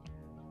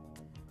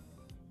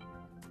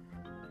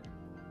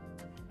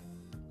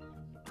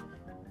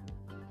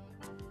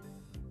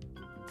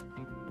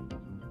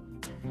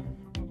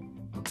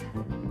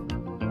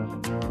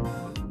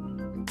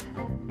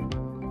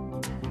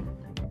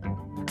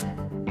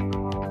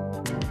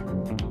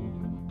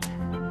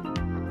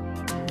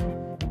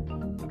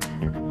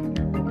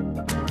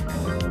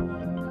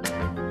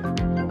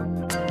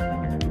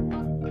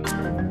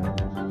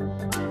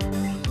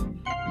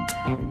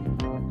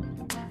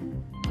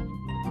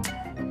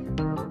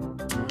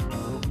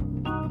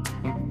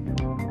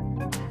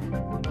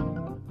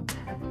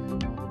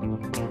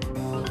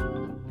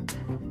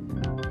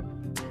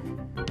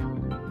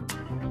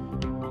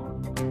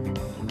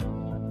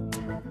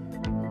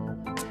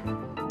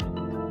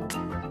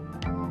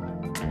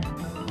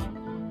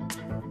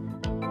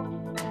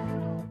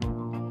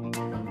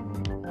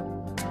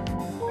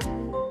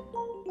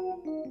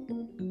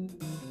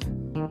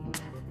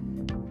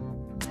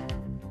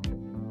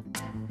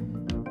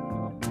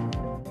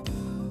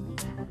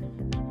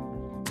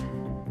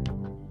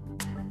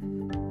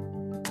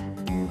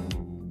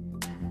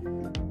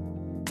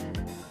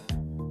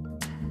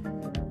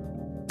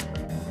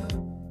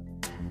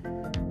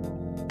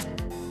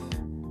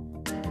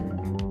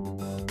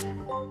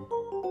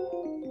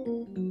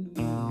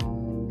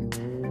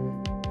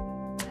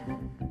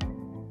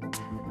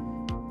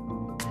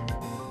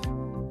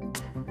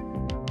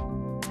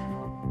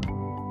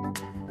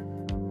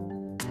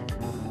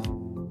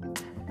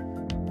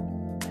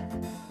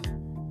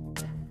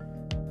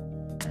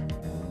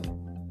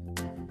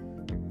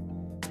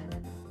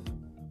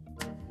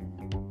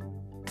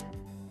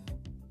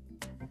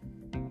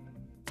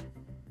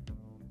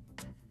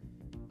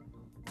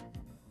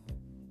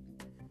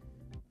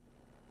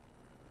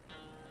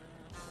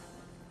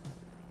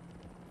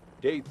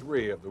 Day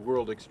 3 of the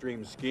World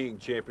Extreme Skiing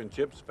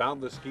Championships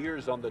found the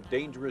skiers on the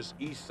dangerous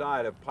east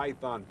side of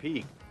Python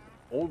Peak,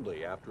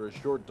 only after a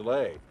short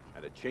delay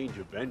and a change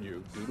of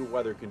venue due to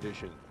weather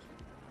conditions.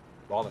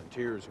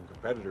 Volunteers and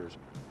competitors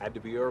had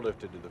to be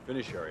airlifted to the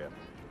finish area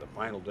for the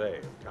final day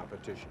of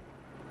competition.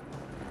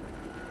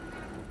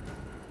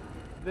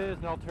 This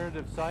is an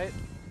alternative site.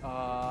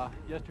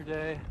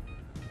 Yesterday,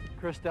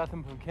 Chris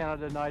Stetham from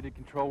Canada and I did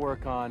control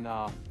work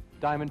on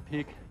Diamond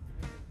Peak,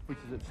 which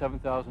is at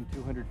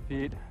 7,200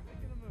 feet.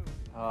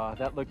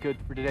 That looked good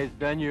for today's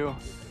venue.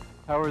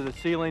 However, the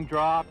ceiling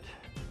dropped.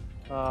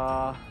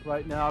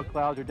 Right now,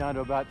 clouds are down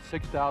to about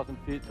 6,000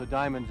 feet, so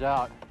Diamond's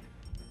out.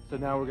 So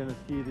now we're going to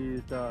ski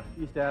these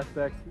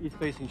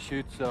east-facing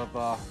chutes of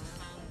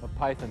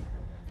Python.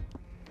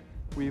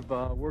 We've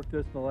worked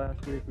this in the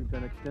last week. We've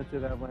done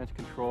extensive avalanche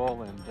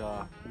control, and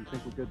we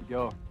think we're good to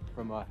go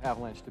from an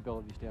avalanche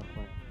stability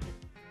standpoint.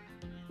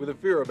 With the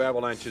fear of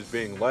avalanches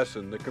being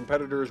lessened, the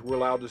competitors were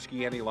allowed to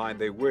ski any line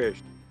they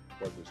wished.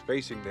 What was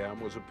facing them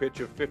was a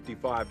pitch of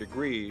 55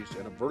 degrees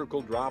and a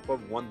vertical drop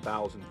of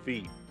 1,000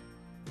 feet.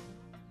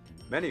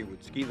 Many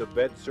would ski the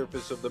bed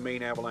surface of the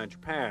main avalanche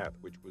path,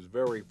 which was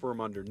very firm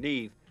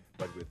underneath,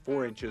 but with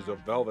 4 inches of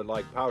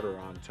velvet-like powder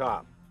on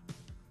top.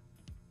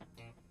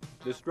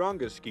 The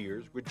strongest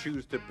skiers would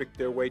choose to pick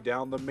their way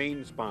down the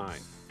main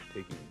spine,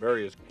 taking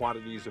various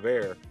quantities of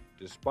air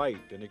despite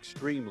an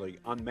extremely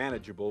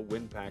unmanageable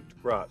wind-packed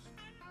crust.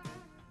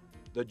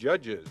 The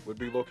judges would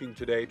be looking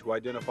today to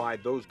identify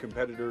those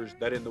competitors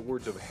that, in the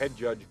words of head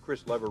judge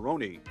Chris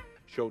Leveroni,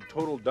 showed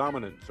total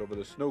dominance over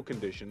the snow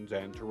conditions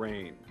and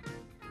terrain.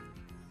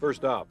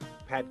 First up,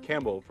 Pat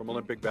Campbell from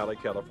Olympic Valley,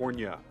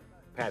 California.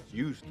 Pat's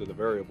used to the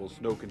variable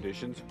snow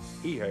conditions.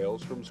 He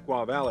hails from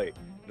Squaw Valley,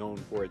 known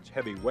for its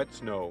heavy wet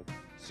snow,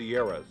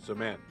 Sierra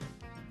cement.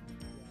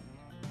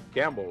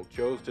 Campbell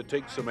chose to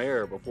take some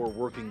air before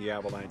working the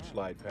avalanche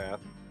slide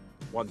path.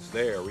 Once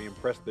there, he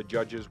impressed the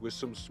judges with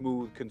some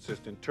smooth,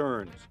 consistent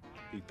turns.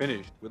 He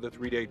finished with a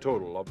 3-day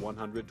total of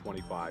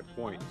 125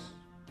 points.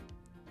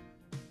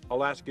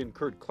 Alaskan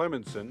Kurt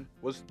Clemenson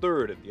was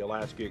third at the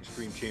Alaska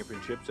Extreme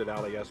Championships at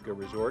Alyeska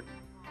Resort.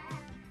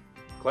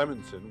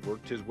 Clemenson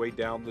worked his way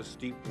down the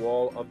steep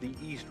wall of the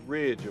east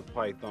ridge of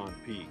Python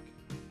Peak.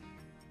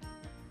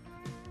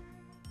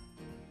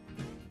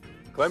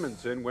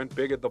 Clemenson went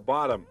big at the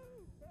bottom.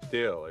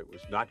 Still, it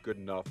was not good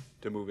enough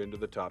to move into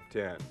the top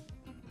 10.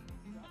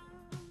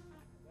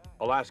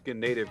 Alaskan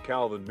native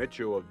Calvin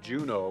Mitchell of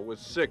Juneau was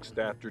 6th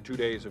after 2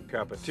 days of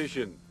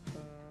competition.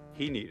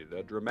 He needed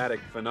a dramatic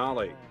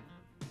finale.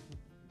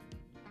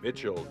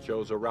 Mitchell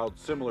chose a route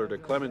similar to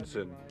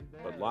Clemenson,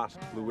 but lost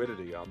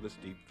fluidity on the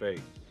steep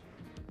face.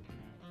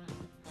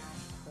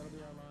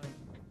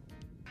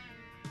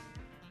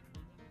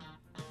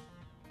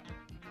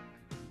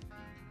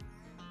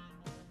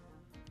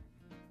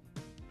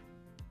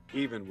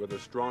 Even with a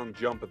strong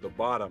jump at the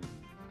bottom,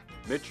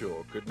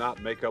 Mitchell could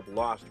not make up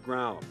lost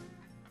ground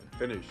and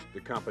finished the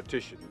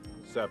competition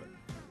 7th.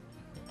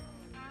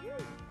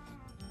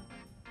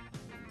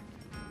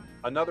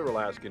 Another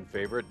Alaskan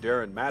favorite,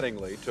 Darren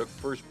Mattingly, took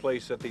first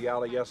place at the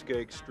Alyeska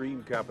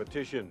Extreme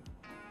competition.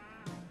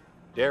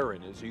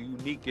 Darren is a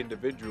unique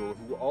individual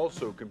who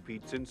also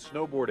competes in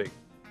snowboarding.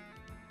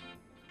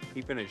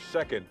 He finished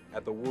 2nd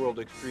at the World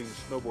Extreme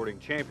Snowboarding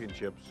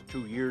Championships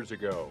 2 years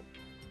ago.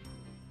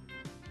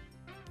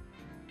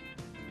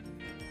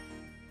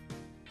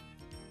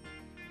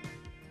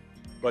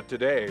 But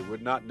today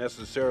would not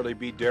necessarily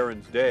be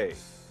Darren's day.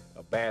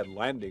 A bad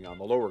landing on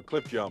the lower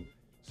cliff jump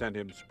sent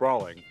him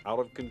sprawling out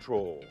of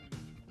control.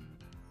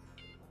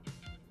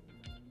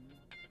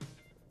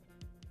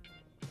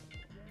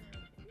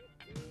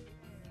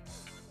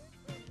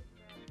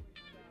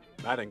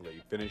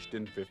 Mattingly finished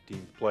in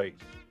 15th place.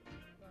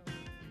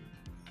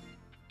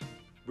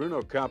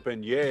 Bruno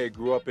Campagnier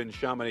grew up in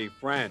Chamonix,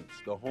 France,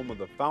 the home of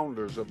the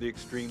founders of the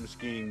extreme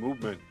skiing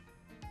movement.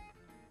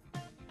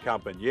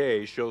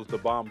 Campagnier shows the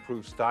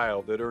bomb-proof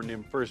style that earned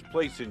him first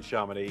place in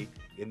Chamonix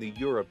in the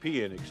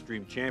European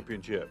Extreme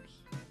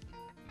Championships.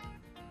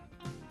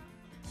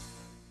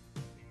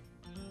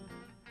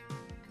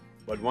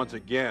 But once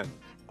again,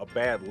 a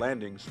bad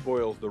landing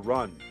spoils the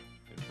run,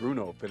 and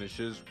Bruno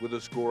finishes with a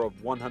score of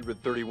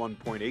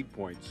 131.8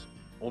 points,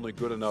 only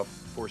good enough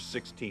for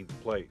 16th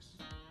place.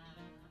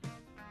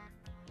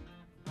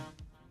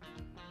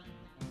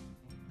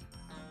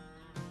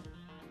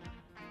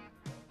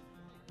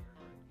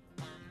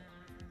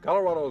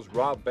 Colorado's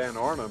Rob Van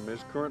Arnhem is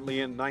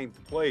currently in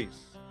 9th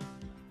place.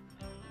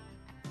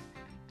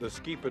 The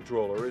ski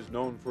patroller is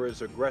known for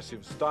his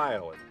aggressive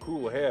style and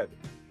cool head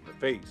in the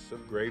face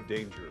of grave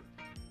danger.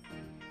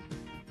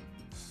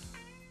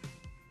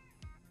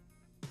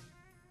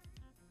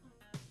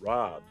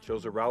 Rob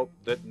chose a route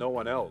that no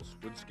one else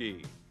would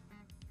ski.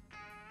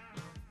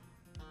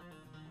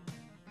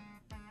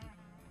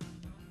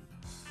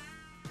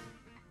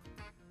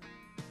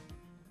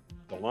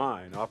 The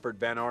line offered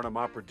Van Arnhem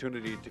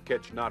opportunity to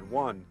catch not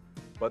 1,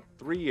 but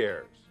 3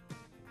 airs.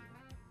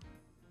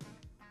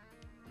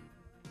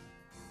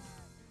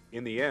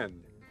 In the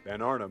end,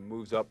 Van Arnhem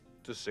moves up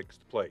to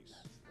 6th place.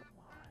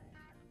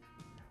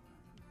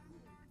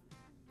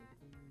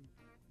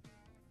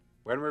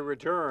 When we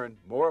return,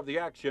 more of the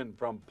action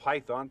from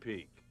Python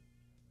Peak.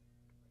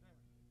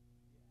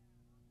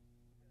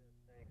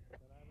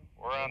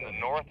 We're on the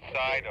north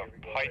side of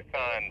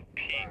Python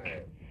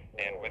Peak,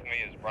 and with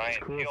me is Brian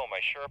Teal, my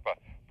Sherpa.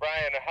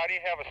 Brian, how do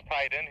you have us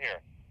tied in here?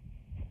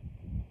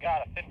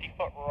 Got a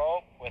 50-foot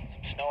rope with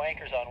some snow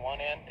anchors on one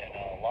end and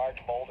a large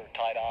boulder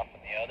tied off on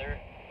the other,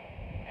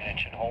 and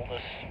it should hold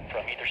us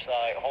from either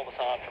side, hold us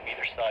on from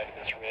either side of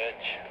this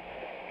ridge,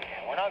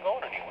 and we're not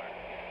going anywhere.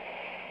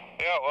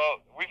 Yeah,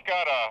 well, we've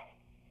got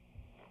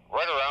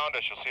right around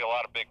us, you'll see a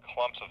lot of big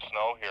clumps of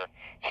snow here.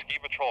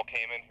 Ski Patrol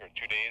came in here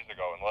 2 days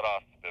ago and let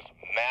off this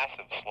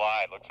massive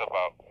slide. Looks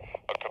about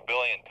a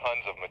kabillion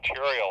tons of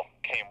material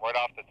came right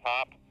off the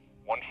top.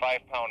 1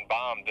 5-pound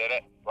bomb did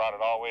it, brought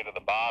it all the way to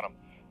the bottom,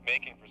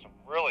 making for some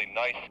really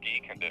nice ski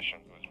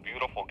conditions. It was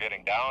beautiful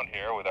getting down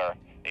here with our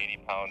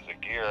 80 pounds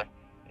of gear,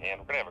 and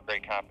we're going to have a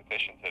great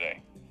competition today.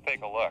 Let's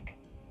take a look.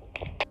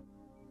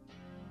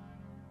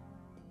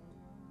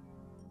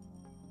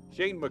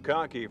 Shane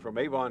McConkey from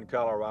Avon,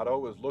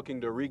 Colorado is looking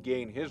to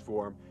regain his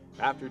form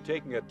after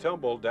taking a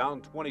tumble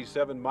down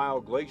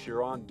 27-mile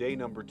glacier on day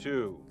number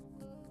 2.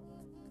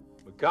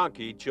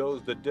 McConkey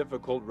chose the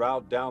difficult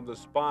route down the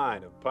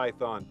spine of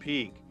Python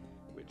Peak,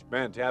 which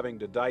meant having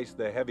to dice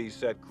the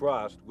heavy-set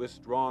crust with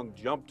strong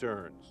jump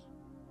turns.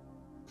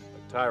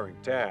 A tiring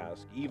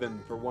task, even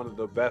for one of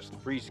the best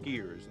free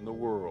skiers in the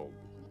world.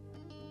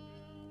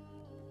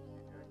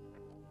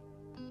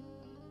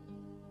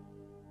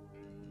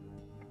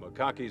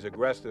 McConkey's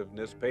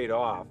aggressiveness paid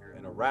off,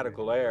 and a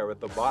radical air at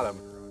the bottom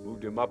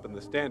moved him up in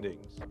the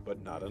standings,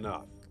 but not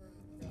enough.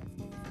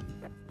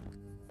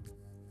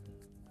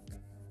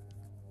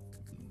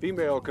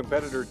 Female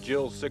competitor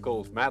Jill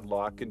Sickles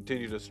Matlock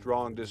continued a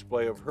strong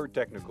display of her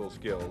technical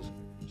skills.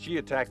 She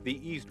attacked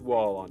the east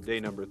wall on day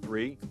number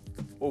 3.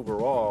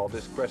 Overall,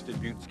 this Crested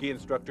Butte ski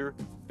instructor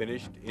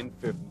finished in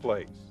 5th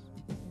place.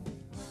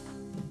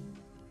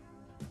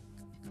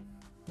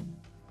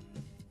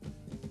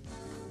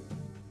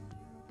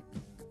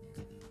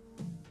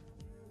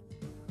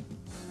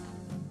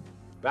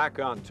 Back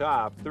on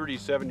top,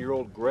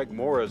 37-year-old Greg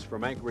Morris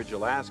from Anchorage,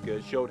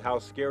 Alaska showed how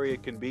scary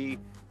it can be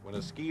when a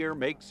skier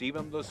makes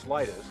even the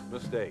slightest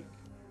mistake.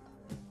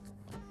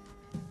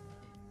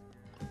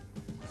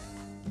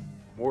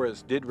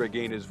 Morris did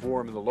regain his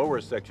form in the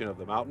lower section of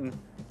the mountain,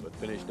 but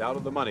finished out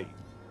of the money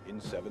in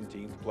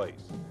 17th place.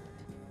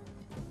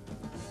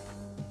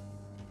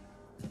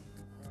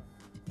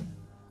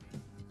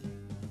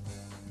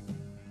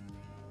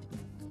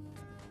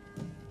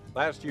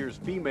 Last year's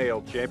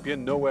female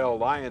champion, Noelle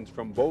Lyons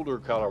from Boulder,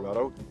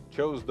 Colorado,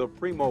 chose the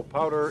Primo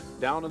Powder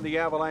down in the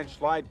avalanche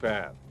slide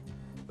path.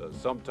 The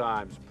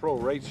sometimes pro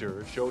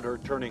racer showed her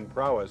turning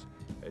prowess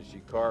as she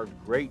carved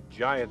great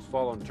giant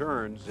slalom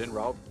turns en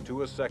route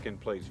to a 2nd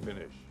place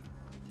finish.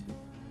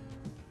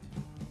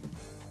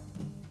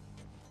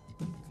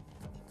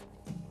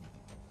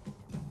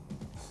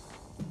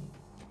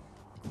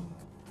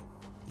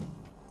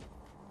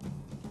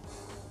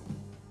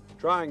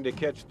 Trying to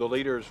catch the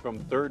leaders from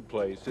third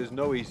place is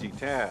no easy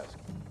task,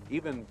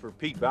 even for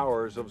Pete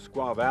Bowers of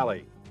Squaw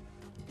Valley.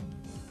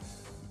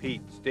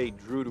 Pete stayed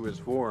true to his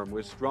form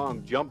with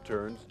strong jump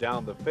turns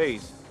down the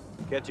face,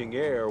 catching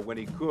air when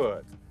he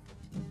could.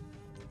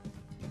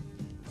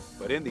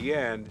 But in the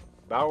end,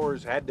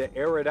 Bowers had to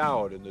air it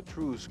out in the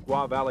true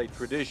Squaw Valley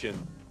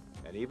tradition,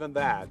 and even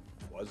that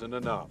wasn't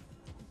enough.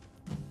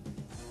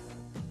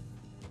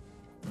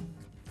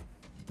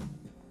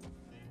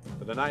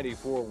 For the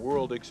 '94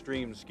 World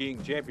Extreme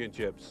Skiing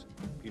Championships,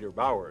 Peter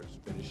Bowers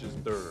finishes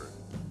third.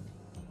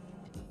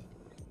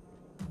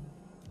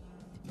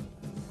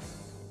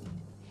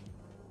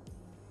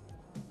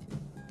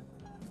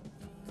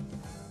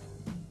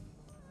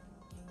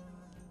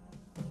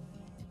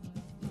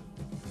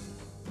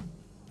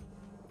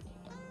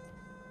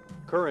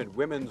 Current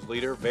women's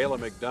leader Vela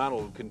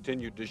McDonald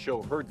continued to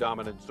show her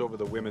dominance over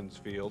the women's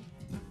field.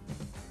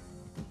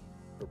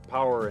 Her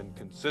power and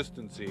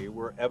consistency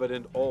were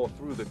evident all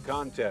through the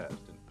contest,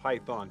 and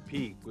Python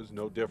Peak was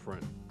no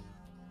different.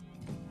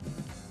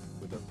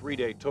 With a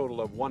three-day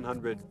total of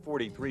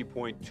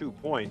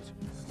 143.2 points,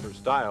 her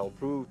style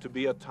proved to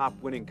be a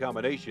top-winning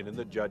combination in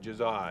the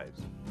judges' eyes.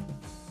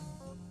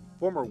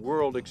 Former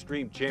World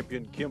Extreme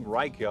Champion Kim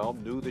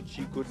Reichel knew that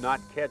she could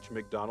not catch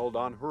McDonald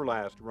on her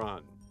last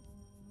run.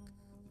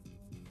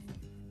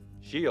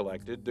 She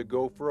elected to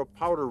go for a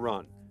powder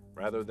run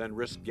rather than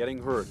risk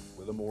getting hurt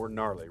with a more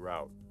gnarly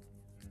route.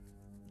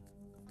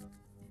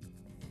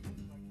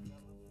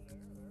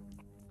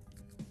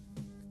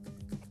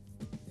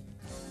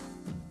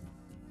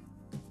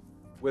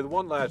 With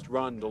one last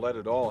run to let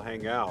it all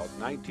hang out,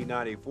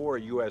 1994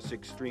 U.S.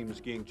 Extreme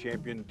Skiing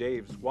Champion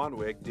Dave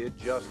Swanwick did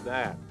just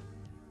that.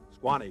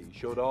 Swanee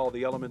showed all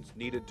the elements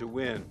needed to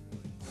win: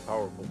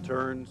 powerful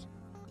turns,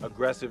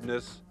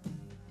 aggressiveness,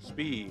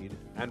 speed,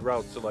 and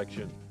route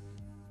selection.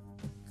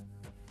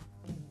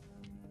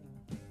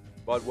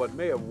 But what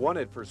may have won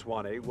it for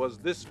Swanee was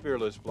this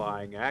fearless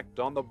flying act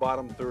on the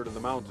bottom third of the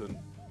mountain.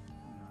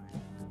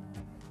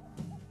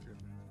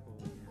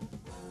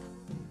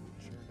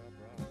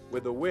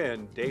 With the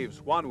win, Dave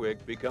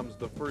Swanwick becomes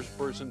the first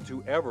person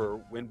to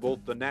ever win both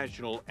the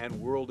national and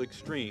world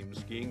extreme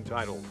skiing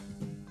titles.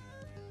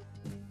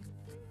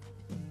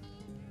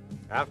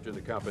 After the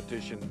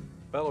competition,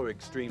 fellow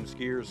extreme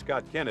skier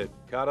Scott Kennett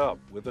caught up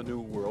with the new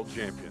world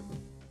champion.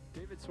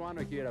 David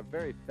Swanwick, you had a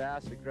very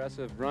fast,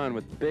 aggressive run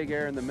with big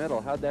air in the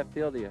middle. How'd that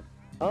feel to you?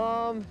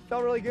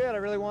 Felt really good. I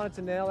really wanted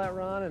to nail that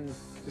run and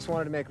just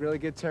wanted to make really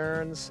good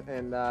turns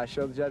and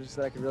show the judges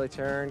that I could really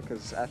turn,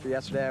 because after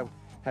yesterday I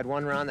had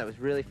one run that was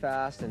really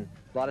fast and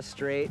a lot of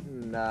straight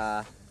and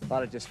a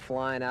lot of just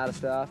flying out of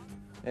stuff.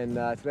 And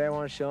today I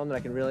want to show them that I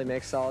can really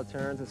make solid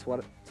turns. It's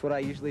what I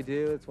usually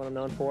do. It's what I'm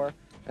known for.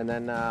 And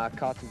then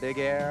caught some big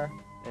air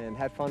and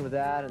had fun with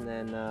that, and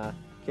then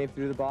came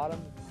through the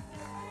bottom.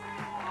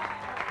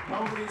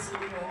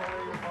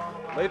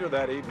 Later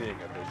that evening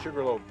at the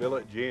Sugarloaf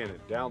Village Inn in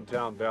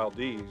downtown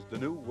Valdez, the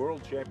new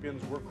world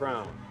champions were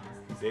crowned: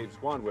 Dave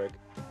Swanwick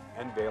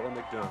and Vela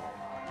McDonald.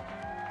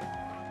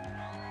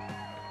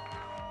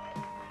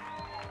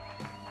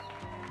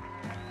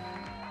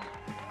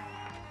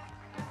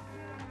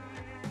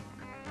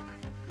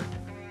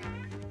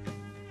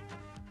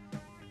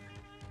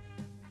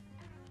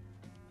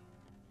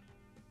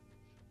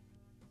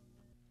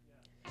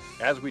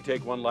 As we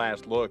take one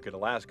last look at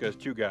Alaska's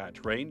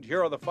Chugach Range,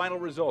 here are the final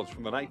results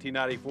from the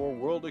 1994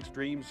 World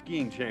Extreme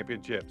Skiing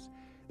Championships.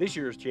 This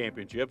year's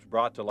championships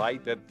brought to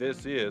light that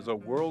this is a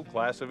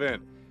world-class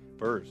event.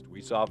 First,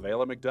 we saw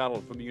Vela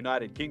McDonald from the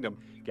United Kingdom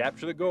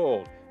capture the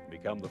gold and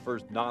become the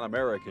first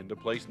non-American to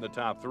place in the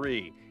top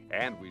three.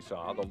 And we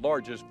saw the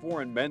largest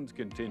foreign men's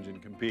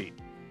contingent compete.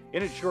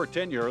 In its short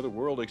tenure, the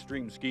World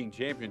Extreme Skiing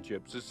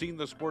Championships has seen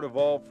the sport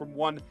evolve from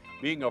one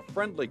being a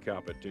friendly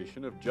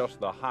competition of just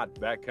the hot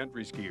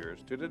backcountry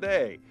skiers to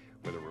today,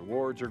 where the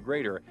rewards are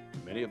greater.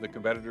 Many of the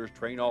competitors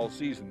train all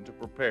season to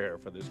prepare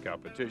for this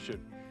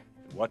competition.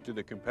 And what do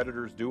the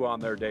competitors do on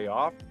their day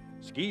off?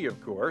 Ski,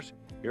 of course.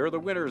 Here are the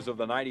winners of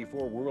the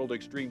 '94 World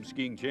Extreme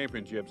Skiing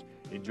Championships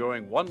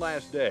enjoying one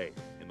last day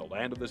in the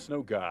land of the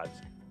snow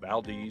gods,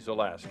 Valdez,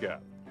 Alaska.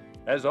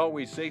 As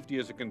always, safety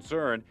is a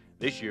concern.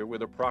 This year,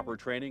 with a proper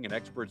training and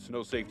expert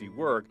snow safety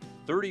work,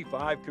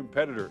 35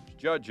 competitors,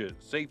 judges,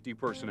 safety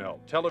personnel,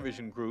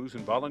 television crews,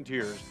 and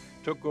volunteers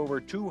took over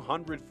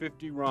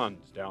 250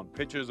 runs down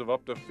pitches of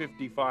up to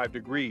 55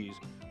 degrees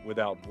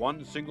without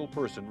one single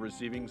person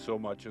receiving so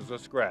much as a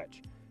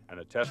scratch, and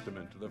a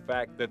testament to the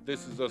fact that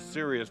this is a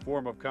serious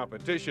form of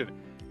competition,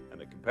 and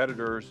the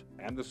competitors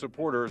and the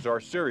supporters are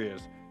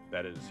serious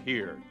that is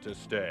here to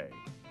stay.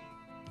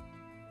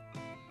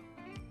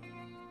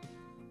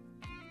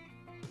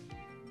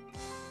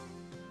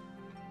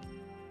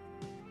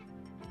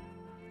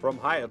 From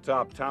high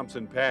atop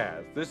Thompson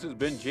Pass, this has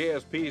been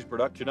JSP's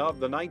production of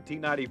the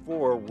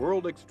 1994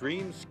 World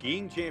Extreme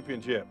Skiing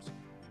Championships.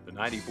 The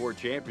 '94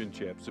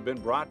 championships have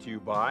been brought to you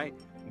by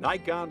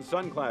Nikon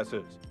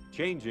Sunglasses,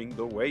 changing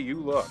the way you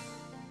look.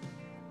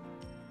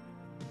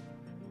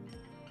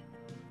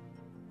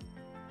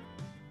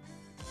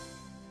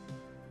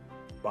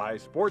 By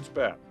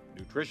SportsBet,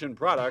 nutrition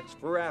products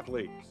for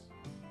athletes.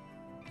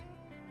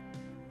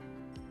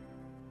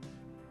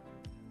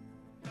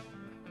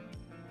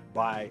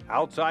 By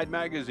Outside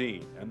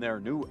Magazine and their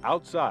new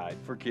Outside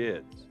for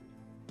Kids.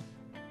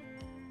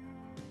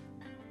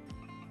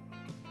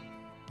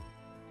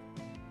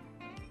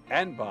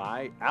 And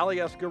by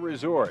Alyeska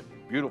Resort,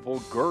 beautiful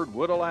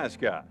Girdwood,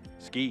 Alaska.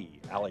 Ski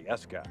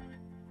Alyeska.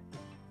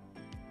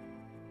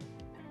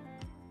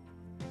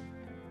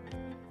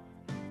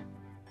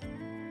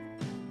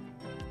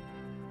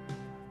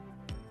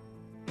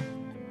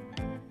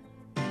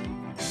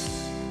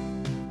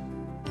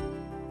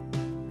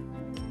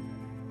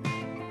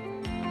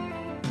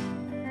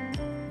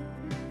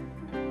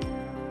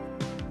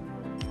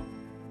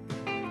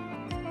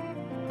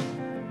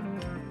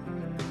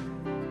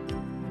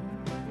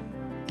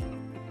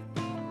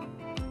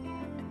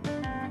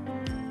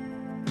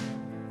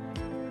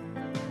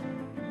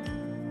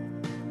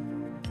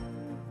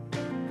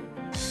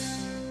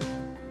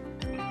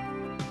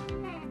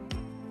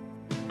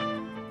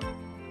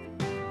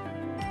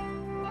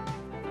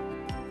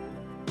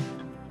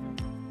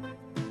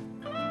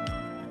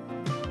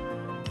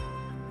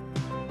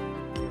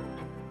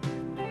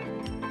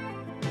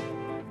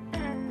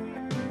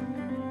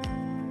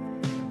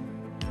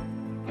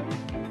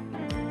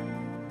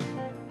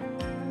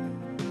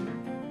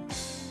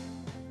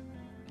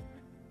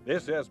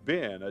 This has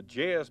been a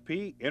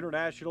JSP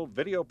International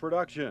video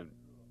production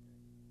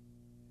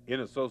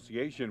in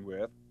association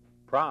with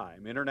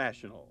Prime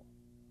International.